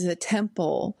body is a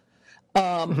temple.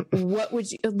 What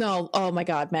would you... No, oh my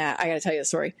God, Matt, I got to tell you the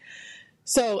story.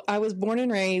 So I was born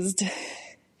and raised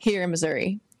here in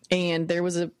Missouri, and there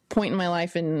was a point in my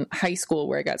life in high school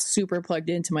where I got super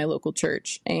plugged into my local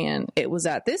church, and it was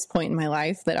at this point in my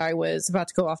life that I was about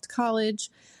to go off to college.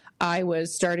 I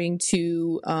was starting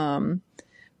to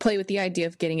play with the idea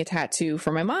of getting a tattoo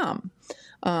for my mom.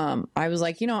 I was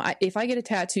like, if I get a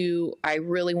tattoo, I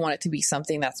really want it to be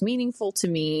something that's meaningful to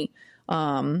me.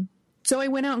 So I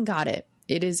went out and got it.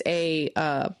 It is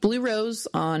a blue rose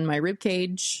on my rib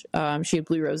cage. She had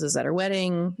blue roses at her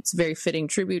wedding. It's a very fitting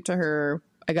tribute to her.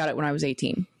 I got it when I was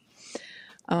 18.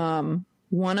 One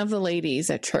of the ladies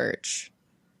at church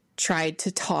tried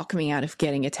to talk me out of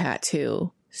getting a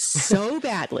tattoo so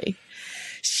badly.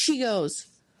 She goes,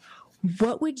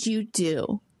 what would you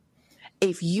do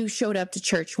if you showed up to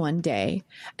church one day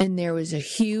and there was a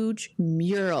huge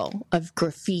mural of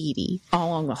graffiti all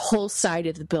along the whole side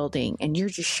of the building and you're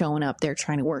just showing up there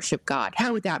trying to worship God?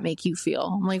 How would that make you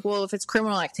feel? I'm like, well, if it's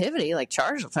criminal activity, like,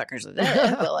 charge the fuckers with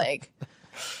it. But like,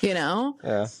 Yeah.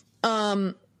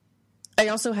 I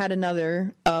also had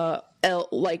another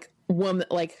woman,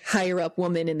 like higher up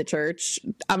woman in the church.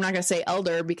 I'm not going to say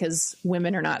elder because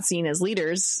women are not seen as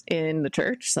leaders in the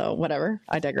church. So whatever,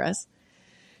 I digress.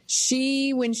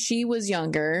 When she was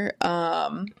younger,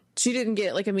 she didn't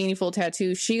get like a meaningful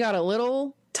tattoo. She got a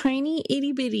little tiny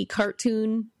itty bitty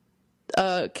cartoon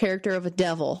character of a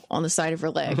devil on the side of her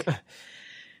leg.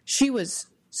 She was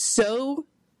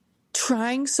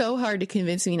trying so hard to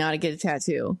convince me not to get a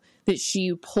tattoo that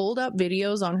she pulled up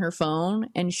videos on her phone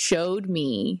and showed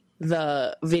me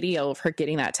the video of her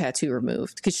getting that tattoo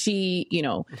removed because she,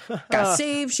 got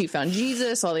saved. She found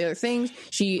Jesus, all the other things.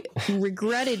 She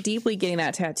regretted deeply getting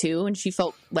that tattoo, and she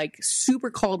felt like super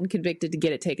called and convicted to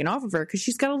get it taken off of her because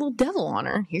she's got a little devil on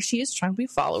her. Here she is trying to be a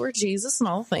follower of Jesus and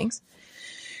all the things.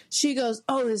 She goes,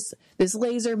 oh, this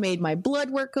laser made my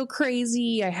blood work go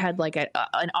crazy. I had like an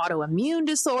autoimmune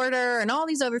disorder and all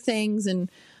these other things. And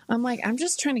I'm like, I'm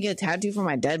just trying to get a tattoo for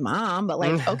my dead mom. But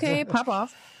like, okay, pop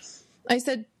off. I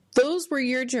said, those were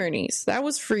your journeys. That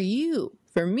was for you.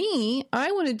 For me,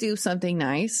 I want to do something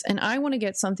nice, and I want to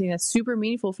get something that's super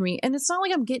meaningful for me. And it's not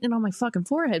like I'm getting it on my fucking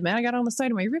forehead, man. I got it on the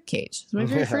side of my rib cage. It's my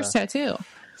very first tattoo.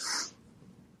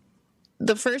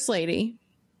 The first lady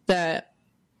that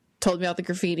told me about the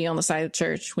graffiti on the side of the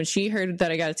church, when she heard that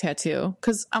I got a tattoo,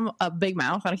 because I'm a big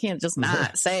mouth, I can't just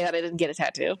not say that I didn't get a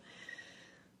tattoo.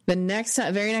 The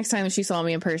very next time that she saw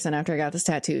me in person after I got this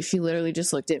tattoo, she literally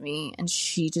just looked at me and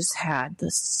she just had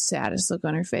the saddest look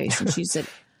on her face. And she said,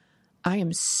 I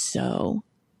am so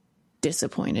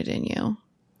disappointed in you.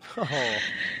 Oh.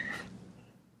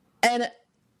 And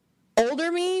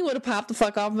older me would have popped the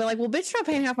fuck off and been like, well, bitch, you're not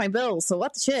paying half my bills, so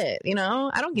what the shit?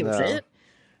 I don't give a shit.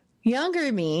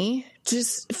 Younger me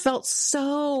just felt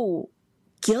so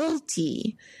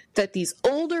guilty that these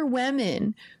older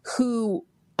women who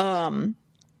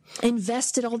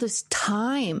invested all this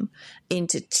time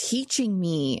into teaching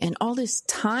me and all this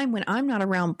time when I'm not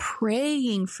around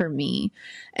praying for me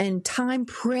and time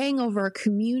praying over our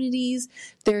communities.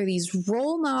 There are these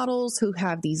role models who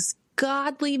have these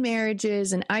godly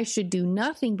marriages, and I should do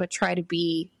nothing but try to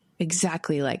be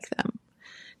exactly like them.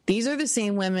 These are the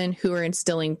same women who are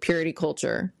instilling purity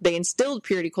culture. They instilled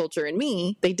purity culture in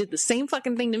me. They did the same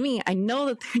fucking thing to me. I know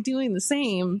that they're doing the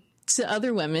same to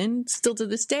other women still to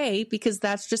this day because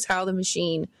that's just how the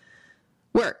machine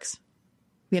works,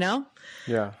 Yeah.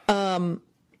 When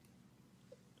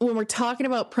we're talking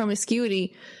about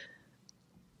promiscuity,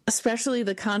 especially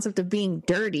the concept of being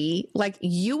dirty, like,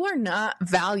 you are not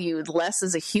valued less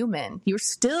as a human. You're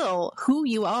still who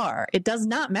you are. It does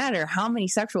not matter how many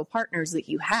sexual partners that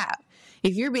you have.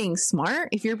 If you're being smart,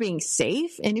 if you're being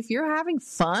safe, and if you're having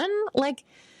fun, like,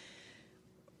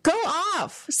 go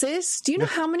off, sis. Do you know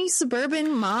how many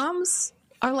suburban moms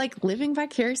are like living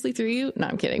vicariously through you? No,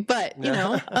 I'm kidding. But,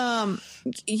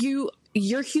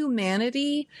 your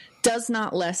humanity does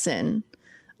not lessen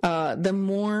the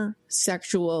more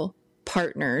sexual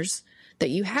partners that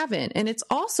you haven't. And it's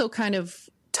also kind of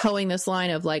towing this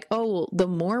line of like, oh, the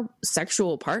more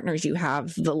sexual partners you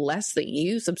have, the less that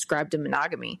you subscribe to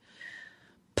monogamy.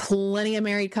 Plenty of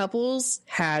married couples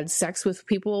had sex with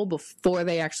people before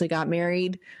they actually got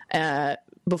married,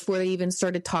 before they even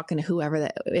started talking to whoever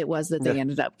it was that they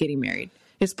ended up getting married.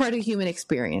 It's part of the human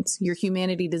experience. Your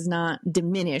humanity does not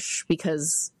diminish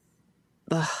because,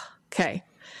 okay.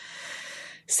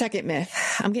 Second myth.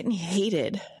 I'm getting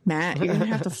hated, Matt. You're going to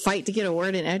have to fight to get a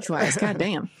word in edgewise. God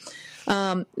damn.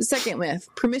 Second myth.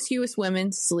 Promiscuous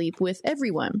women sleep with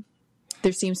everyone.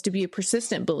 There seems to be a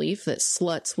persistent belief that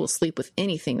sluts will sleep with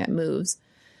anything that moves.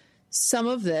 Some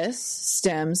of this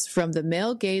stems from the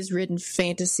male gaze-ridden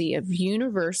fantasy of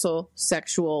universal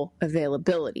sexual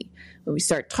availability. When we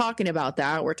start talking about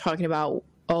that, we're talking about,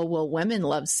 oh, well, women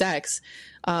love sex.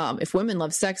 If women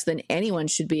love sex, then anyone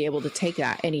should be able to take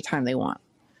that anytime they want.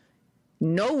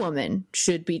 No woman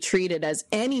should be treated as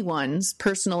anyone's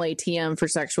personal ATM for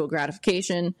sexual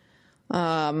gratification.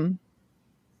 Sure,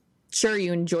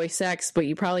 you enjoy sex, but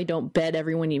you probably don't bed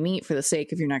everyone you meet for the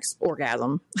sake of your next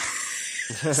orgasm.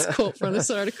 That's a quote from this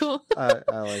article. I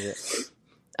like it.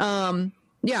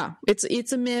 Yeah,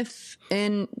 it's a myth,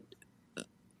 and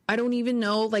I don't even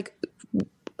know, like,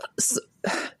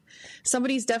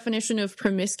 somebody's definition of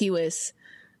promiscuous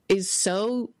is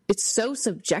so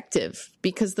subjective,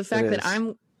 because the fact that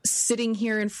I'm sitting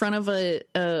here in front of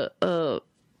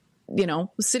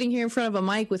sitting here in front of a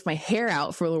mic with my hair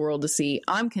out for the world to see,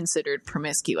 I'm considered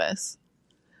promiscuous.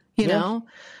 You know,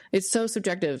 it's so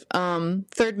subjective.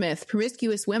 Third myth,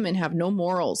 promiscuous women have no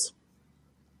morals.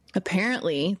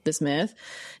 Apparently, this myth,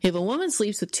 if a woman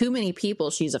sleeps with too many people,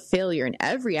 she's a failure in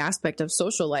every aspect of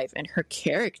social life and her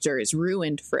character is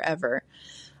ruined forever.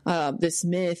 This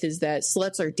myth is that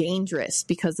sluts are dangerous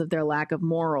because of their lack of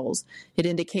morals. It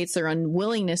indicates their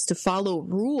unwillingness to follow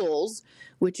rules,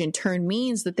 which in turn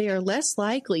means that they are less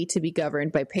likely to be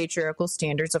governed by patriarchal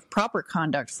standards of proper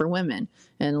conduct for women.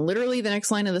 And literally the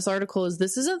next line of this article is,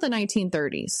 this isn't the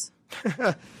 1930s.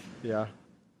 Yeah.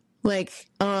 Like,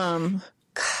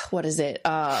 what is it?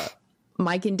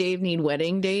 Mike and Dave Need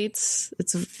Wedding Dates.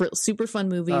 It's a super fun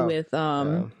movie with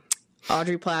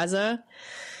Aubrey Plaza.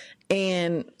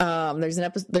 And there's an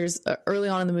episode. Early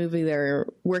on in the movie, they're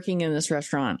working in this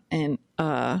restaurant, and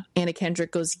Anna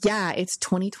Kendrick goes, "Yeah, it's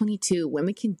 2022.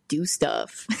 Women can do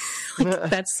stuff." Like,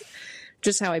 that's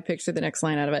just how I picture the next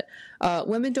line out of it.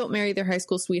 Women don't marry their high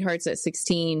school sweethearts at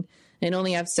 16 and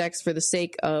only have sex for the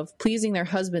sake of pleasing their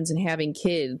husbands and having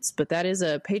kids. But that is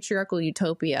a patriarchal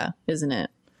utopia, isn't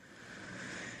it?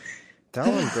 That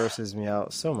one grosses me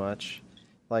out so much.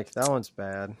 Like, that one's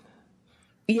bad.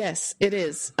 Yes, it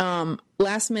is.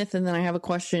 Last myth, and then I have a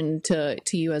question to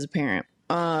you as a parent.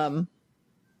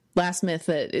 Last myth,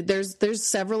 that there's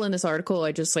several in this article.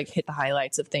 I just hit the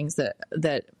highlights of things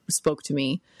that spoke to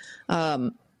me.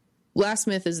 Last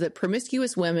myth is that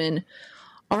promiscuous women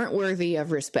aren't worthy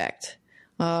of respect.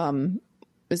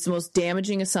 It's the most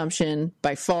damaging assumption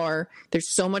by far. There's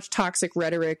so much toxic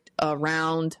rhetoric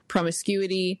around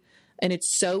promiscuity, and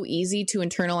it's so easy to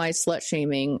internalize slut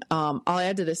shaming. I'll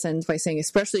add to this sentence by saying,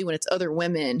 especially when it's other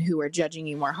women who are judging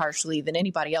you more harshly than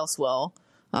anybody else will.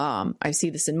 I see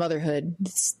this in motherhood.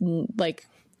 It's like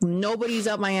nobody's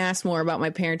up my ass more about my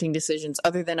parenting decisions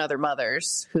other than other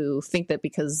mothers who think that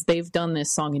because they've done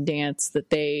this song and dance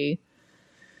that they,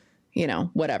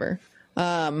 whatever.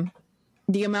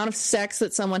 The amount of sex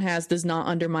that someone has does not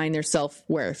undermine their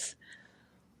self-worth.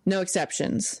 No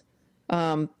exceptions.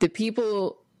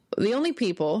 The only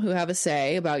people who have a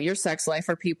say about your sex life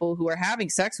are people who are having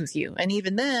sex with you. And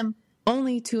even them,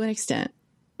 only to an extent.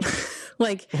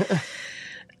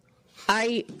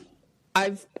 I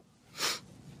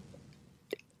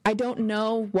don't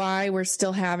know why we're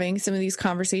still having some of these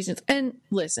conversations. And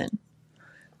listen,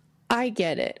 I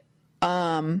get it.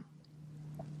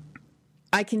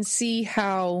 I can see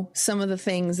how some of the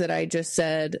things that I just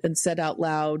said and said out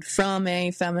loud from a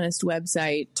feminist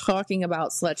website talking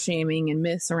about slut shaming and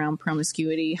myths around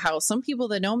promiscuity, how some people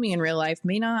that know me in real life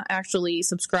may not actually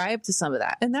subscribe to some of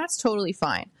that. And that's totally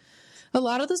fine. A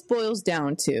lot of this boils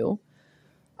down to,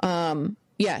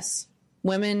 yes,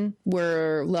 women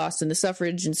were lost in the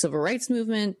suffrage and civil rights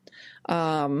movement.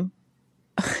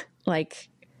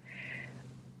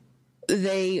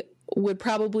 They would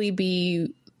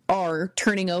probably are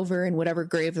turning over in whatever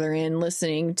grave they're in,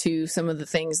 listening to some of the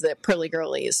things that Pearly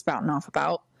Girly is spouting off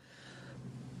about.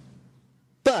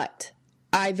 But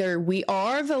either we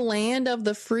are the land of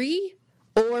the free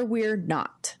or we're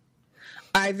not.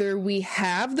 Either we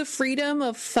have the freedom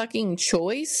of fucking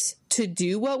choice to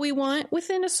do what we want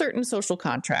within a certain social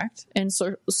contract and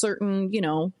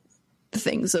certain,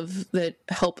 things that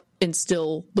help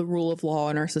instill the rule of law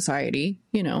in our society.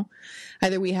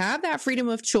 Either we have that freedom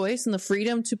of choice and the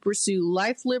freedom to pursue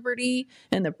life, liberty,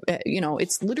 and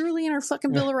it's literally in our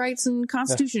fucking Bill of Rights and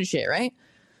Constitution shit, right?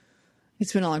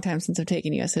 It's been a long time since I've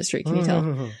taken U.S. history. Can you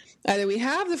tell? Either we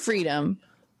have the freedom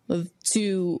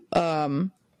to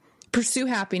pursue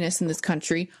happiness in this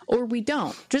country, or we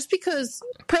don't. Just because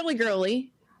Pearly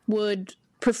Girly would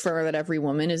prefer that every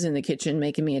woman is in the kitchen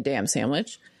making me a damn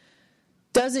sandwich,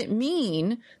 doesn't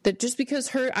mean that just because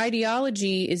her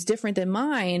ideology is different than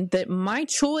mine, that my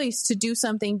choice to do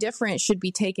something different should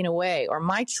be taken away, or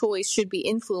my choice should be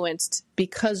influenced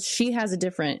because she has a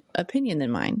different opinion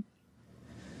than mine.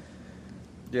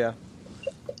 Yeah.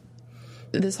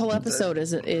 This whole episode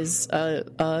is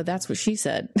that's what she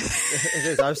said. It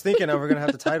is. I was thinking we're gonna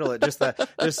have to title it just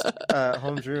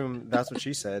Holmes' Room. That's what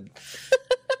she said.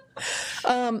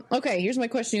 Okay, here's my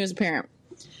question to you as a parent.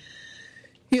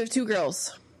 You have 2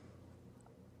 girls.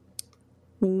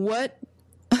 What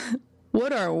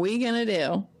are we gonna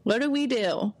do? What do we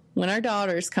do when our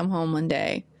daughters come home one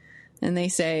day and they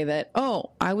say that,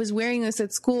 oh, I was wearing this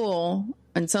at school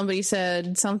and somebody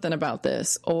said something about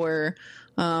this, or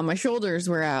my shoulders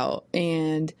were out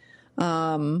and,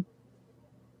 I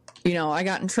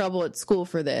got in trouble at school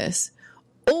for this,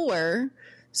 or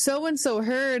so-and-so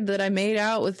heard that I made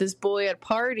out with this boy at a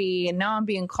party and now I'm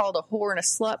being called a whore and a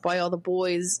slut by all the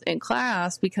boys in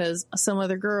class because some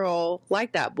other girl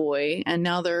liked that boy and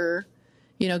now they're,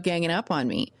 ganging up on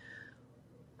me.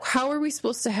 How are we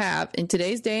supposed to have, in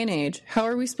today's day and age, how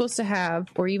are we supposed to have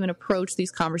or even approach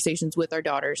these conversations with our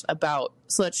daughters about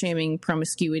slut-shaming,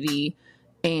 promiscuity,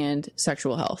 and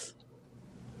sexual health?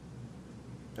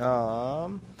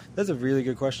 That's a really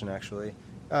good question, actually.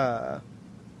 For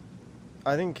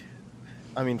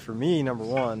me, number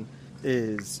one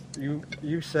is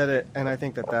you said it, and I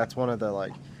think that's one of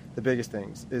the biggest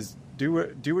things is do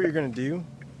what you're going to do,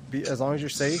 as long as you're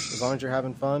safe, as long as you're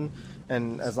having fun,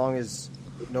 and as long as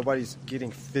nobody's getting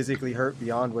physically hurt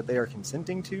beyond what they are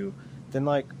consenting to, then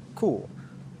cool.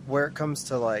 Where it comes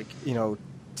to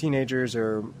teenagers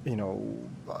or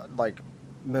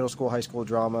middle school, high school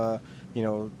drama,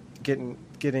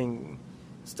 getting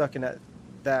stuck in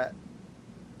that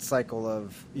cycle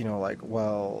of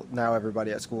well, now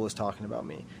everybody at school is talking about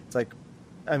me. It's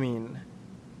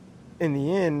in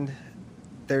the end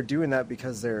they're doing that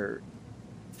because they're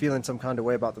feeling some kind of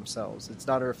way about themselves. It's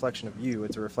not a reflection of you,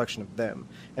 it's a reflection of them,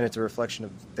 and it's a reflection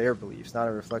of their beliefs, not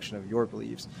a reflection of your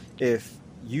beliefs. If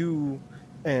you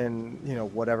and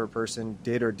whatever person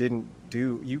did or didn't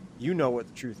do, you know what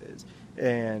the truth is,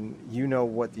 and you know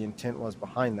what the intent was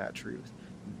behind that truth.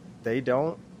 They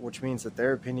don't, which means that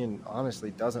their opinion honestly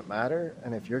doesn't matter.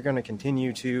 And if you're going to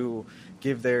continue to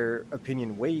give their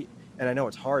opinion weight, and I know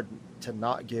it's hard to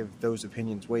not give those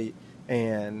opinions weight,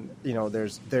 and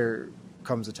there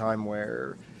comes a time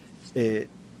where you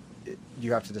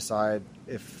have to decide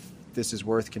if this is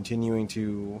worth continuing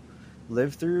to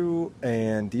live through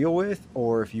and deal with,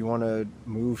 or if you want to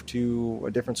move to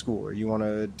a different school, or you want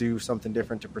to do something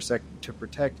different to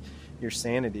protect your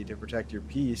sanity, to protect your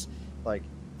peace.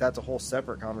 That's a whole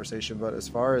separate conversation. But as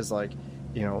far as the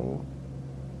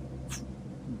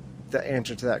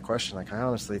answer to that question, I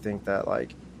honestly think that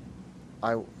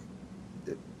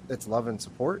it's love and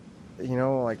support.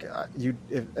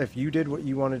 If you did what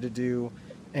you wanted to do,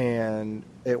 and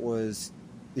it was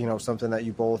something that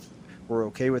you both were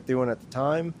okay with doing at the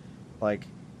time,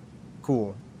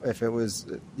 cool. If it was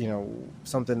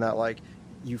something that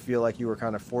you feel like you were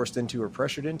kind of forced into or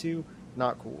pressured into,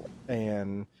 not cool.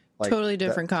 And totally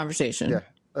different conversation. Yeah,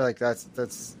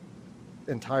 that's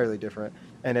entirely different.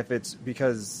 And if it's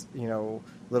because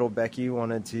little Becky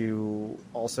wanted to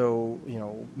also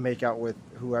make out with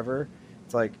whoever,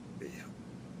 it's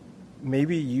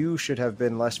maybe you should have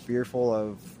been less fearful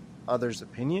of others'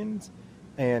 opinions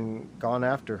and gone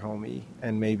after homie,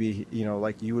 and maybe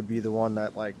you would be the one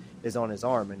that is on his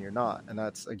arm and you're not, and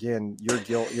that's again your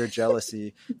guilt, your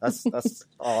jealousy. That's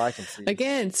all I can see.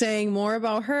 Again, saying more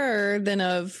about her than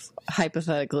of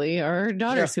hypothetically our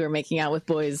daughters who are making out with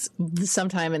boys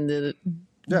sometime in the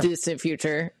distant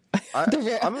future. Our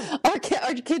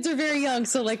kids are very young,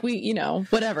 so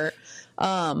whatever.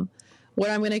 What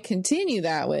I'm going to continue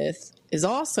that with is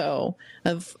also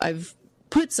I've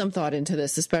put some thought into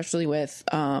this, especially with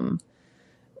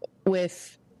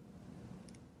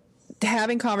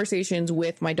having conversations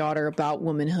with my daughter about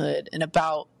womanhood and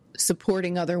about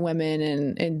supporting other women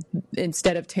and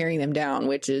instead of tearing them down,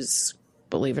 which is,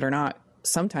 believe it or not,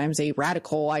 sometimes a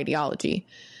radical ideology.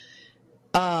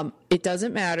 It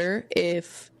doesn't matter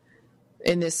if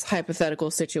in this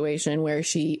hypothetical situation where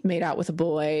she made out with a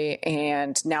boy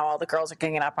and now all the girls are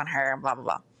ganging up on her and blah, blah,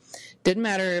 blah. Didn't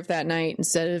matter if that night,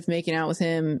 instead of making out with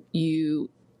him, you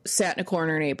sat in a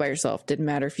corner and ate by yourself. Didn't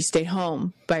matter if you stayed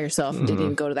home by yourself and didn't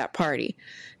even go to that party.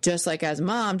 Just like as a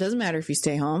mom, doesn't matter if you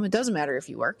stay home. It doesn't matter if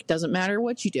you work. It doesn't matter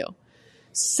what you do.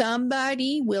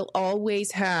 Somebody will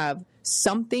always have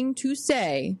something to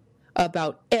say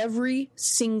about every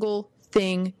single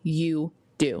thing you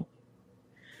do.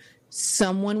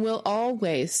 someone will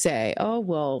always say, oh,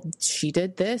 well, she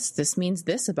did this. This means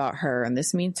this about her. And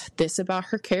this means this about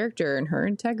her character and her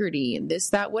integrity and this,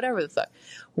 that, whatever the fuck.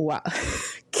 Wow.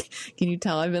 Can you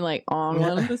tell I've been like on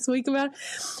one this week about it?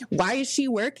 Why is she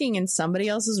working and somebody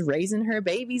else is raising her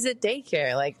babies at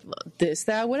daycare? Like this,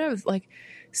 that, whatever. Like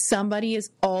somebody is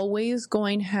always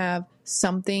going to have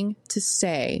something to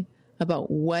say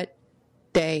about what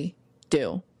they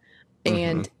do.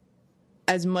 And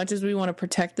as much as we want to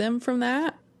protect them from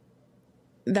that,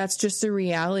 that's just a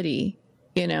reality,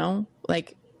 you know?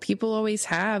 Like, people always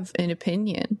have an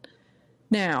opinion.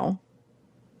 Now,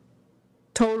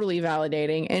 totally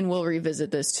validating, and we'll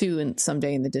revisit this too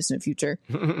someday in the distant future.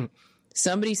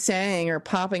 Somebody saying or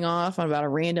popping off about a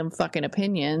random fucking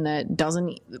opinion that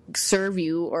doesn't serve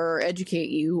you or educate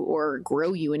you or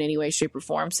grow you in any way, shape, or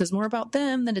form says more about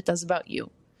them than it does about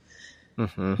you.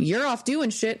 You're off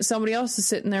doing shit. Somebody else is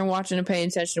sitting there watching and paying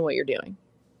attention to what you're doing.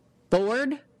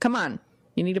 Bored? Come on.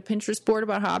 You need a Pinterest board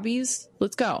about hobbies?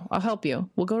 Let's go. I'll help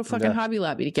you. We'll go to fucking Hobby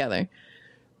Lobby together.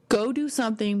 Go do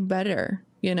something better,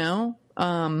 you know?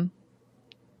 I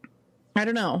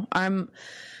don't know.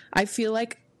 I feel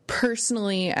like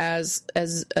personally as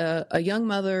a young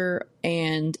mother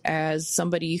and as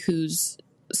somebody who's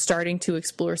starting to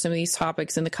explore some of these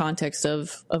topics in the context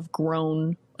of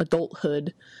grown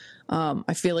adulthood,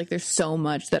 I feel like there's so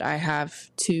much that I have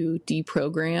to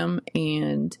deprogram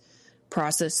and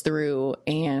process through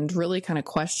and really kind of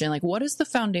question, like, what is the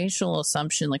foundational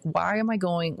assumption? Like, why am I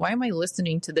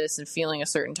listening to this and feeling a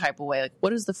certain type of way? Like,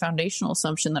 what is the foundational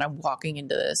assumption that I'm walking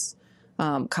into this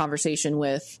conversation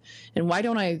with? And why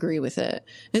don't I agree with it?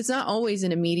 And it's not always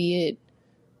an immediate,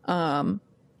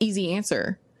 easy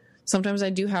answer. Sometimes I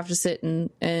do have to sit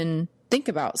and think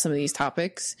about some of these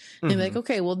topics and be like,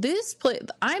 okay, well,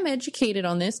 I'm educated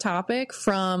on this topic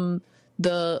from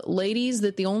the ladies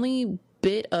that the only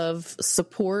bit of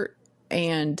support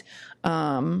and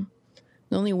the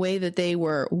only way that they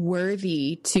were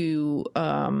worthy to,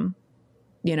 love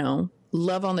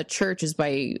on the church is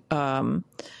by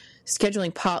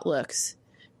scheduling potlucks.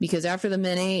 Because after the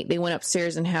men ate, they went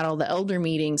upstairs and had all the elder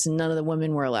meetings, and none of the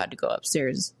women were allowed to go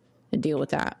upstairs and deal with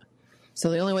that. So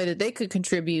the only way that they could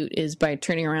contribute is by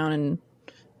turning around and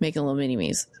making little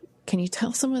mini-me's. Can you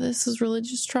tell some of this is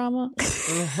religious trauma?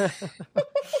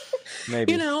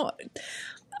 Maybe. You know,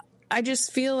 I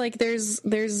just feel like it's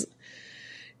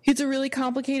a really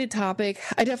complicated topic.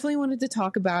 I definitely wanted to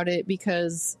talk about it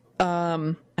because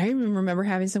I even remember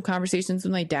having some conversations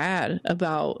with my dad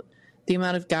about the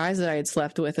amount of guys that I had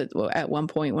slept with at one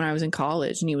point when I was in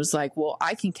college. And he was like, well,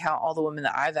 I can count all the women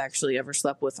that I've actually ever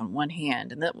slept with on one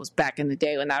hand. And that was back in the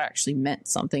day when that actually meant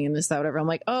something and this, that, whatever. I'm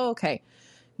like, oh, okay.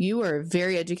 You were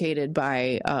very educated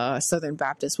by Southern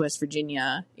Baptist West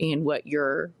Virginia and what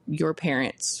your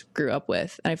parents grew up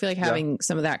with. And I feel like having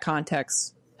some of that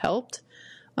context helped.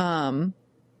 But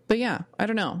yeah, I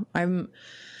don't know. I'm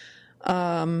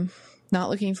not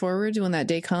looking forward to when that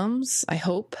day comes. I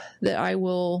hope that I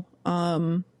will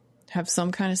have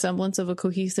some kind of semblance of a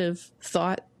cohesive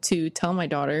thought to tell my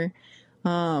daughter.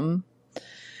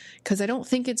 Because I don't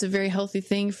think it's a very healthy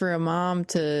thing for a mom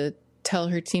to tell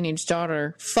her teenage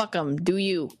daughter, fuck them, do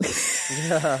you?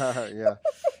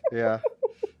 Yeah.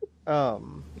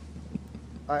 I'm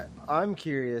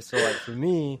curious. So, like, for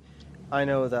me, I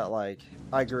know that, like,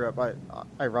 I grew up,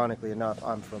 ironically enough,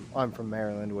 I'm from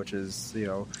Maryland, which is,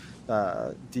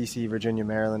 DC, Virginia,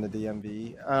 Maryland, the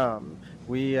DMV.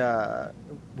 We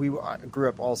grew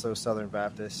up also Southern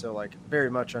Baptist, so, like, very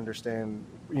much understand,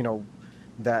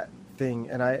 that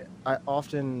thing. And I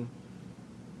often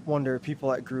wonder, people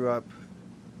that grew up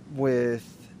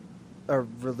with a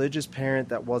religious parent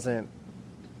that was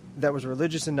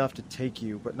religious enough to take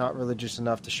you, but not religious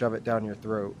enough to shove it down your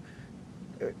throat.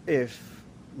 If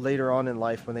later on in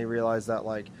life, when they realize that,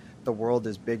 like, the world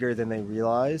is bigger than they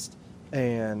realized,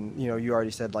 and you already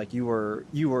said, like, you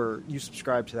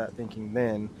subscribed to that thinking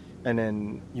then, and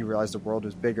then you realized the world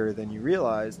was bigger than you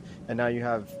realized, and now you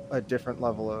have a different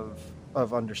level of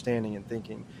understanding and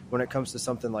thinking. When it comes to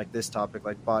something like this topic,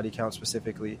 like body count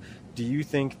specifically, do you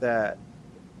think that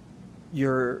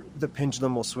the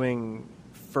pendulum will swing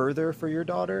further for your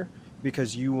daughter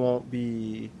because you won't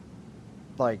be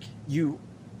like, you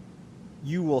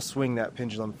will swing that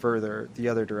pendulum further the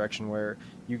other direction, where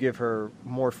you give her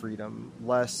more freedom,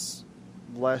 less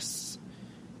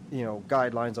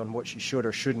guidelines on what she should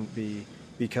or shouldn't be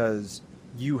because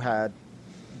you had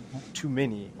too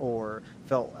many or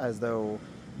felt as though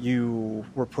you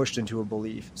were pushed into a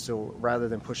belief? So rather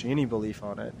than pushing any belief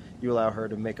on it, you allow her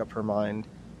to make up her mind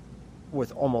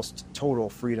with almost total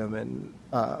freedom and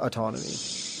autonomy.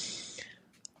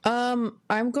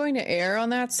 I'm going to err on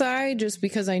that side just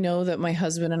because I know that my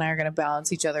husband and I are going to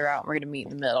balance each other out. And we're going to meet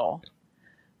in the middle.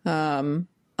 I'm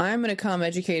going to come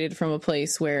educated from a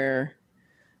place where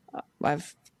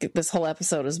this whole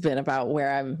episode has been about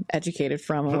where I'm educated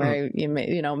from and where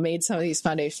I made some of these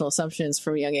foundational assumptions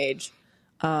from a young age.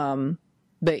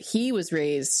 But he was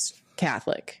raised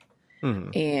Catholic,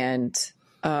 and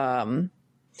I'm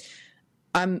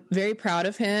very proud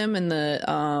of him and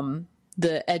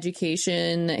the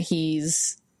education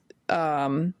he's,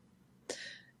 the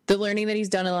learning that he's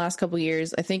done in the last couple of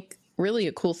years. I think really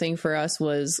a cool thing for us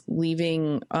was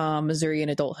leaving Missouri in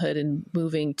adulthood and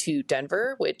moving to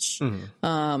Denver, which,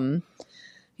 even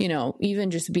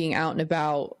just being out and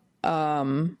about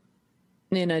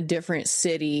in a different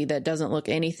city that doesn't look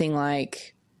anything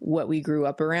like what we grew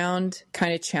up around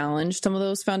kind of challenged some of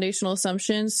those foundational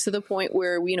assumptions to the point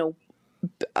where,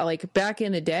 like back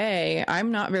in the day,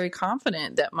 I'm not very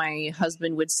confident that my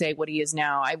husband would say what he is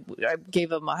now. I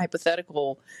gave him a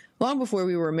hypothetical long before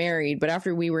we were married, but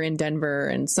after we were in Denver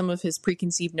and some of his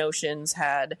preconceived notions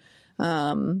had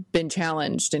been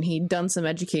challenged, and he'd done some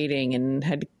educating and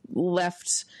had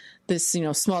left this,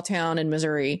 small town in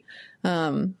Missouri.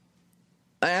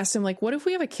 I asked him, like, what if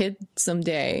we have a kid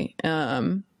someday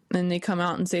and they come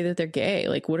out and say that they're gay?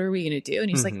 Like, what are we going to do?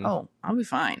 And he's like, oh, I'll be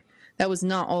fine. That was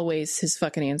not always his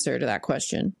fucking answer to that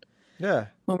question. Yeah.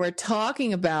 When we're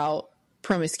talking about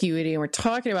promiscuity and we're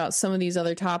talking about some of these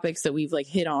other topics that we've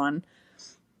hit on,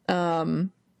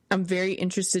 I'm very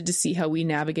interested to see how we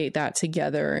navigate that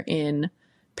together in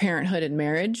parenthood and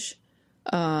marriage.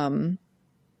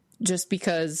 Just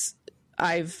because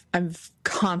I'm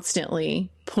constantly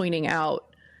pointing out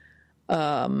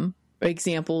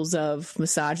examples of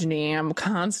misogyny. I'm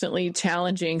constantly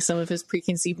challenging some of his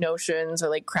preconceived notions,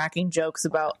 or cracking jokes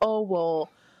about,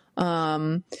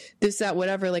 this, that,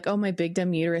 whatever. Like, oh, my big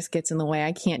dumb uterus gets in the way.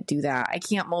 I can't do that. I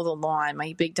can't mow the lawn.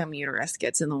 My big dumb uterus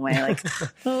gets in the way. Like,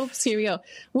 oops, here we go.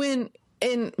 When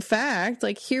in fact,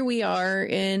 here we are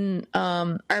in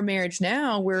our marriage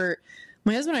now, where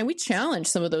my husband and I, we challenge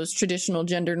some of those traditional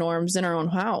gender norms in our own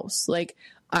house.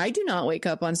 I do not wake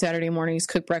up on Saturday mornings,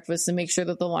 cook breakfast, and make sure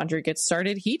that the laundry gets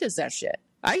started. He does that shit.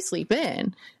 I sleep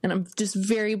in. And I'm just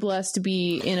very blessed to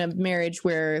be in a marriage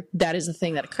where that is a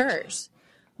thing that occurs.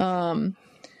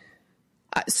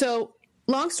 So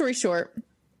long story short,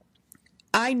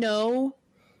 I know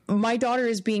my daughter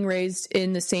is being raised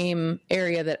in the same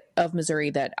area of Missouri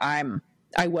that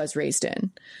I was raised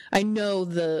in. I know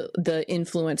the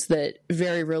influence that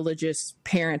very religious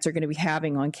parents are going to be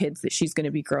having on kids that she's going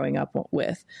to be growing up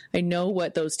with. I know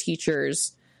what some of those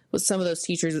teachers, what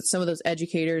some of those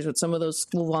educators, what some of those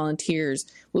school volunteers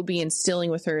will be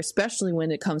instilling with her, especially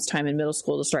when it comes time in middle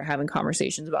school to start having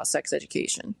conversations about sex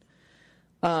education.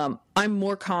 I'm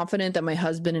more confident that my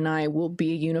husband and I will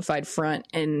be a unified front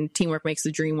and teamwork makes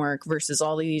the dream work versus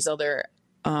all of these other,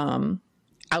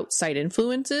 outside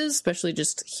influences, especially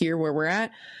just here where we're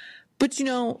at. But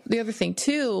the other thing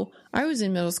too, I was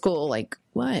in middle school,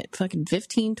 fucking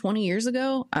 15, 20 years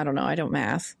ago? I don't know. I don't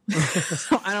math.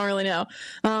 I don't really know.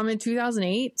 In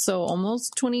 2008. So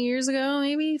almost 20 years ago,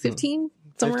 maybe 15,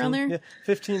 somewhere around there. Yeah,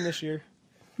 15 this year.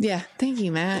 Yeah. Thank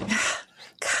you, Matt.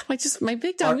 God, my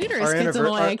big dumb uterus gets in the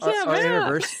way. I can't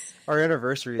math. Our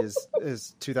anniversary is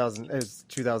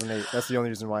 2008. That's the only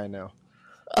reason why I know.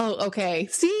 Oh, okay.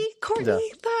 See,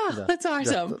 Courtney, that's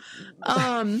awesome.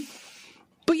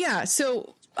 But yeah,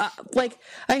 so I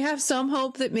have some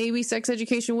hope that maybe sex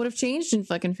education would have changed in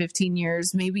fucking 15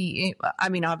 years. Maybe,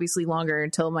 obviously longer,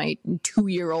 until my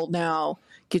 2-year-old now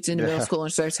gets into middle school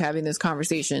and starts having those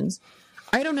conversations.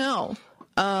 I don't know.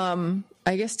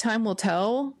 I guess time will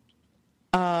tell.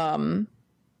 Are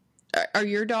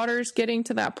your daughters getting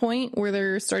to that point where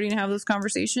they're starting to have those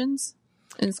conversations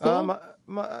in school?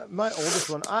 My oldest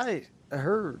one,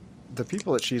 the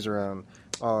people that she's around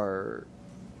are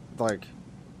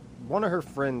one of her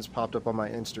friends popped up on my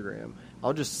Instagram.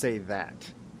 I'll just say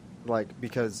that,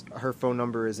 because her phone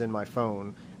number is in my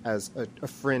phone as a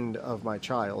friend of my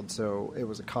child. So it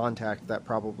was a contact that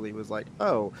probably was like,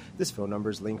 oh, this phone number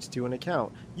is linked to an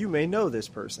account. You may know this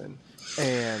person.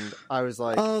 And I was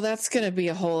like, oh, that's going to be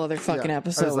a whole other fucking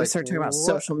episode when we start talking about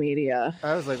social media.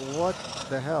 I was like, what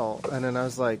the hell? And then I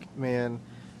was like, man,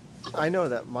 I know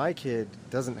that my kid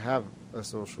doesn't have a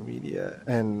social media.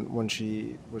 And when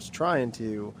she was trying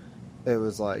to, it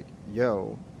was like,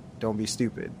 yo, don't be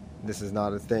stupid. This is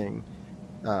not a thing.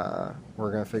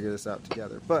 We're going to figure this out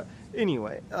together. But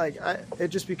anyway, it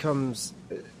just becomes,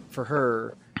 for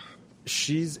her,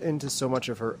 she's into so much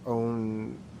of her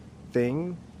own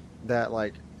thing that,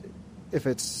 if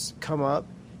it's come up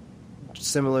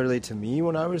similarly to me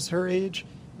when I was her age,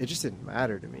 it just didn't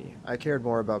matter to me. I cared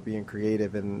more about being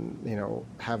creative and, you know,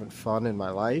 having fun in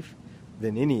my life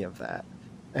than any of that.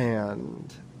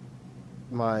 And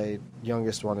my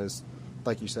youngest one is,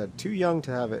 like you said, too young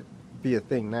to have it be a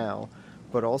thing now,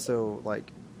 but also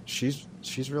like she's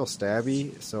real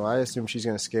stabby, so I assume she's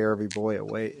going to scare every boy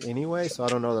away anyway, so I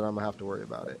don't know that I'm going to have to worry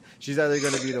about it. She's either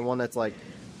going to be the one that's like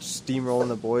steamrolling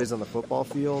the boys on the football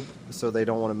field so they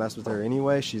don't want to mess with her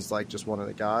anyway, she's like just one of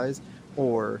the guys,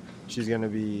 or she's going to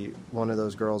be one of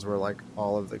those girls where like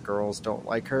all of the girls don't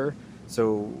like her,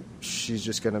 so she's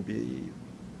just going to be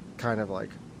kind of like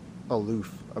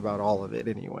aloof about all of it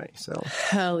anyway. So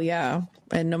hell yeah.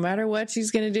 And no matter what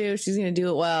she's going to do, she's going to do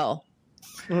it well.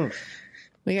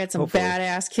 We got some Hopefully.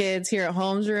 Badass kids here at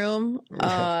Holmes Room.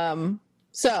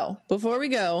 So before we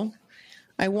go,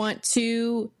 I want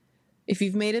to, if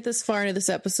you've made it this far into this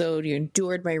episode, you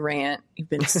endured my rant, you've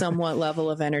been somewhat level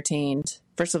of entertained.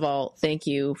 First of all, thank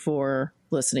you for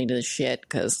listening to this shit,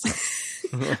 because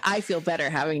I feel better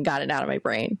having got it out of my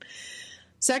brain.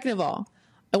 Second of all,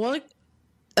 I want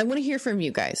to hear from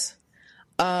you guys.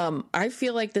 I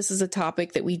feel like this is a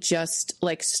topic that we just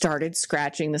like started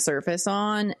scratching the surface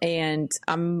on, and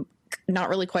I'm not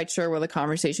really quite sure where the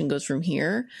conversation goes from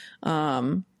here.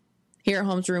 Here at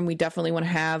Holmes Room, we definitely want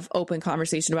to have open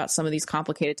conversation about some of these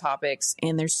complicated topics,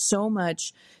 and there's so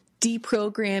much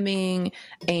deprogramming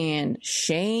and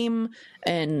shame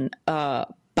and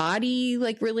body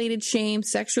like related shame,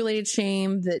 sex related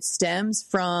shame that stems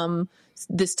from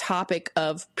this topic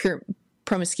of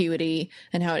promiscuity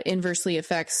and how it inversely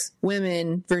affects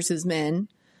women versus men,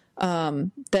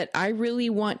 that I really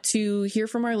want to hear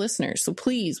from our listeners. So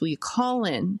please, will you call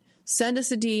in, send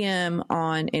us a DM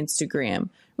on Instagram,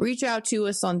 reach out to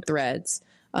us on Threads,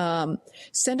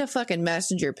 send a fucking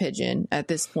messenger pigeon at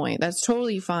this point. That's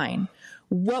totally fine.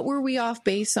 What were we off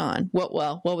base on? What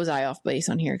was I off base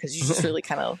on here? Because you just really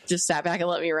kind of just sat back and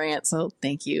let me rant. So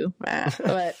thank you, Matt.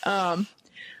 But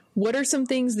what are some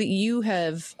things that you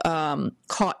have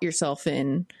caught yourself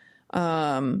in?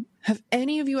 Have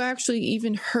any of you actually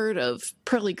even heard of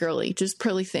Pearly Girly, just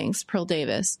Pearly Things, Pearl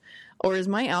Davis? Or is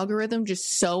my algorithm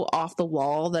just so off the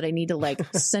wall that I need to like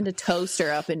send a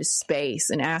toaster up into space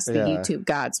and ask the YouTube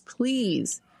gods,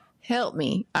 please help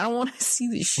me? I don't want to see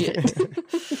this shit.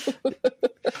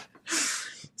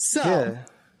 So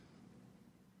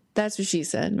that's what she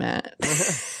said, Matt.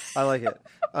 I like it.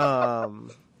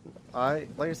 Like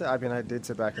I said, I mean, I did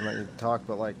sit back and let you talk,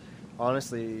 but like,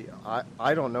 honestly,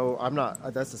 I don't know.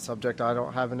 That's a subject I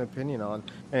don't have an opinion on.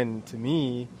 And to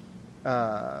me,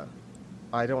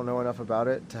 I don't know enough about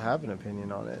it to have an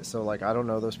opinion on it. So like, I don't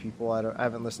know those people. I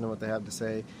haven't listened to what they have to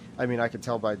say. I mean, I could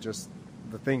tell by just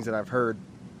the things that I've heard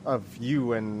of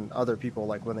you and other people,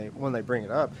 like when they bring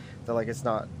it up, that like, it's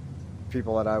not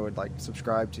people that I would like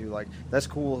subscribe to. Like, that's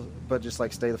cool, but just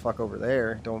like stay the fuck over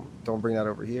there. Don't bring that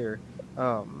over here.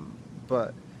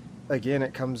 But again,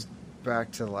 it comes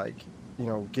back to like, you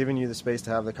know, giving you the space to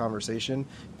have the conversation,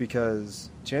 because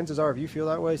chances are if you feel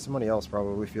that way, somebody else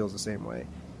probably feels the same way.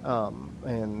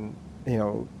 And you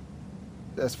know,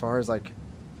 as far as like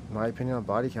my opinion on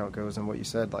body count goes and what you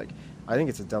said, like, I think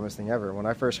it's the dumbest thing ever. When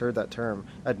I first heard that term,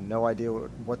 I had no idea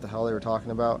what the hell they were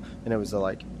talking about, and it was a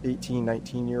like 18,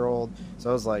 19-year-old. So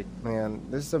I was like, man,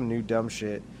 this is some new dumb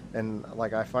shit. And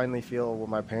like, I finally feel what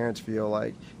my parents feel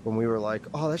like when we were like,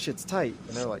 oh, that shit's tight,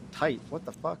 and they're like, tight? What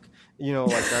the fuck? You know,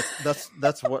 like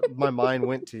that's what my mind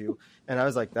went to, and I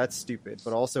was like, that's stupid.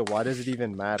 But also, why does it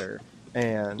even matter?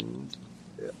 And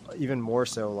even more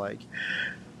so, like,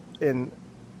 in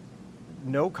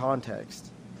no context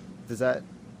does that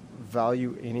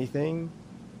value anything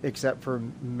except for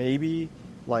maybe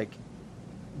like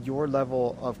your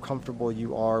level of comfortable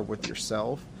you are with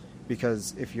yourself.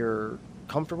 Because if you're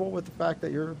comfortable with the fact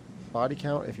that your body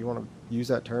count, if you want to use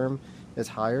that term, is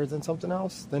higher than something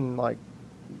else, then like,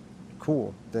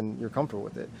 cool, then you're comfortable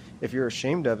with it. If you're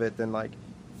ashamed of it, then like,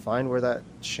 find where that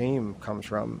shame comes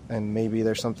from, and maybe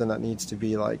there's something that needs to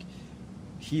be like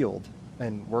healed,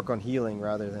 and work on healing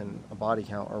rather than a body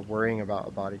count or worrying about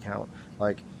a body count.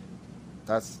 Like,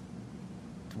 that's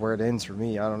where it ends for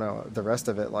me. I don't know the rest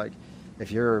of it. Like,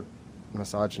 if you're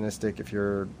misogynistic, if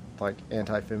you're like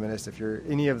anti-feminist, if you're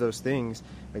any of those things,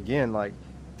 again, like,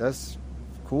 that's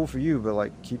cool for you, but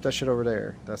like, keep that shit over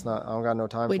there. That's not, I don't got no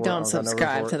time for it. We don't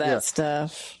subscribe to that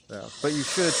stuff. Yeah, but you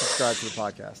should subscribe to the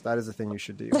podcast. That is the thing you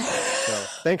should do. So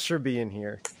thanks for being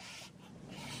here.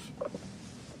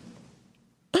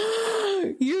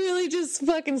 You really just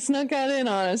fucking snuck that in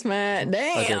on us, Matt.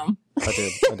 Damn. I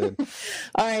did.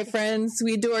 All right, friends,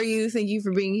 we adore you. Thank you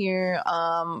for being here.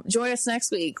 Join us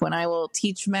next week when I will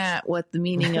teach Matt what the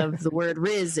meaning of the word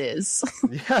Riz is.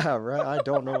 Yeah, right. I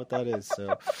don't know what that is,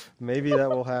 so maybe that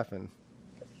will happen.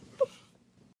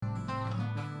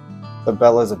 The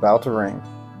bell is about to ring.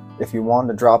 If you want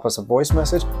to drop us a voice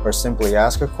message or simply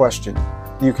ask a question,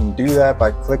 you can do that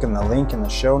by clicking the link in the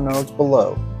show notes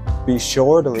below. Be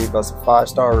sure to leave us a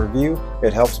 5-star review.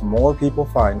 It helps more people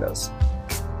find us.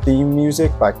 Theme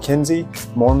music by Kinsey.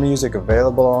 More music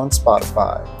available on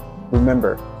Spotify.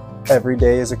 Remember, every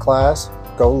day is a class.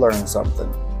 Go learn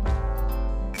something.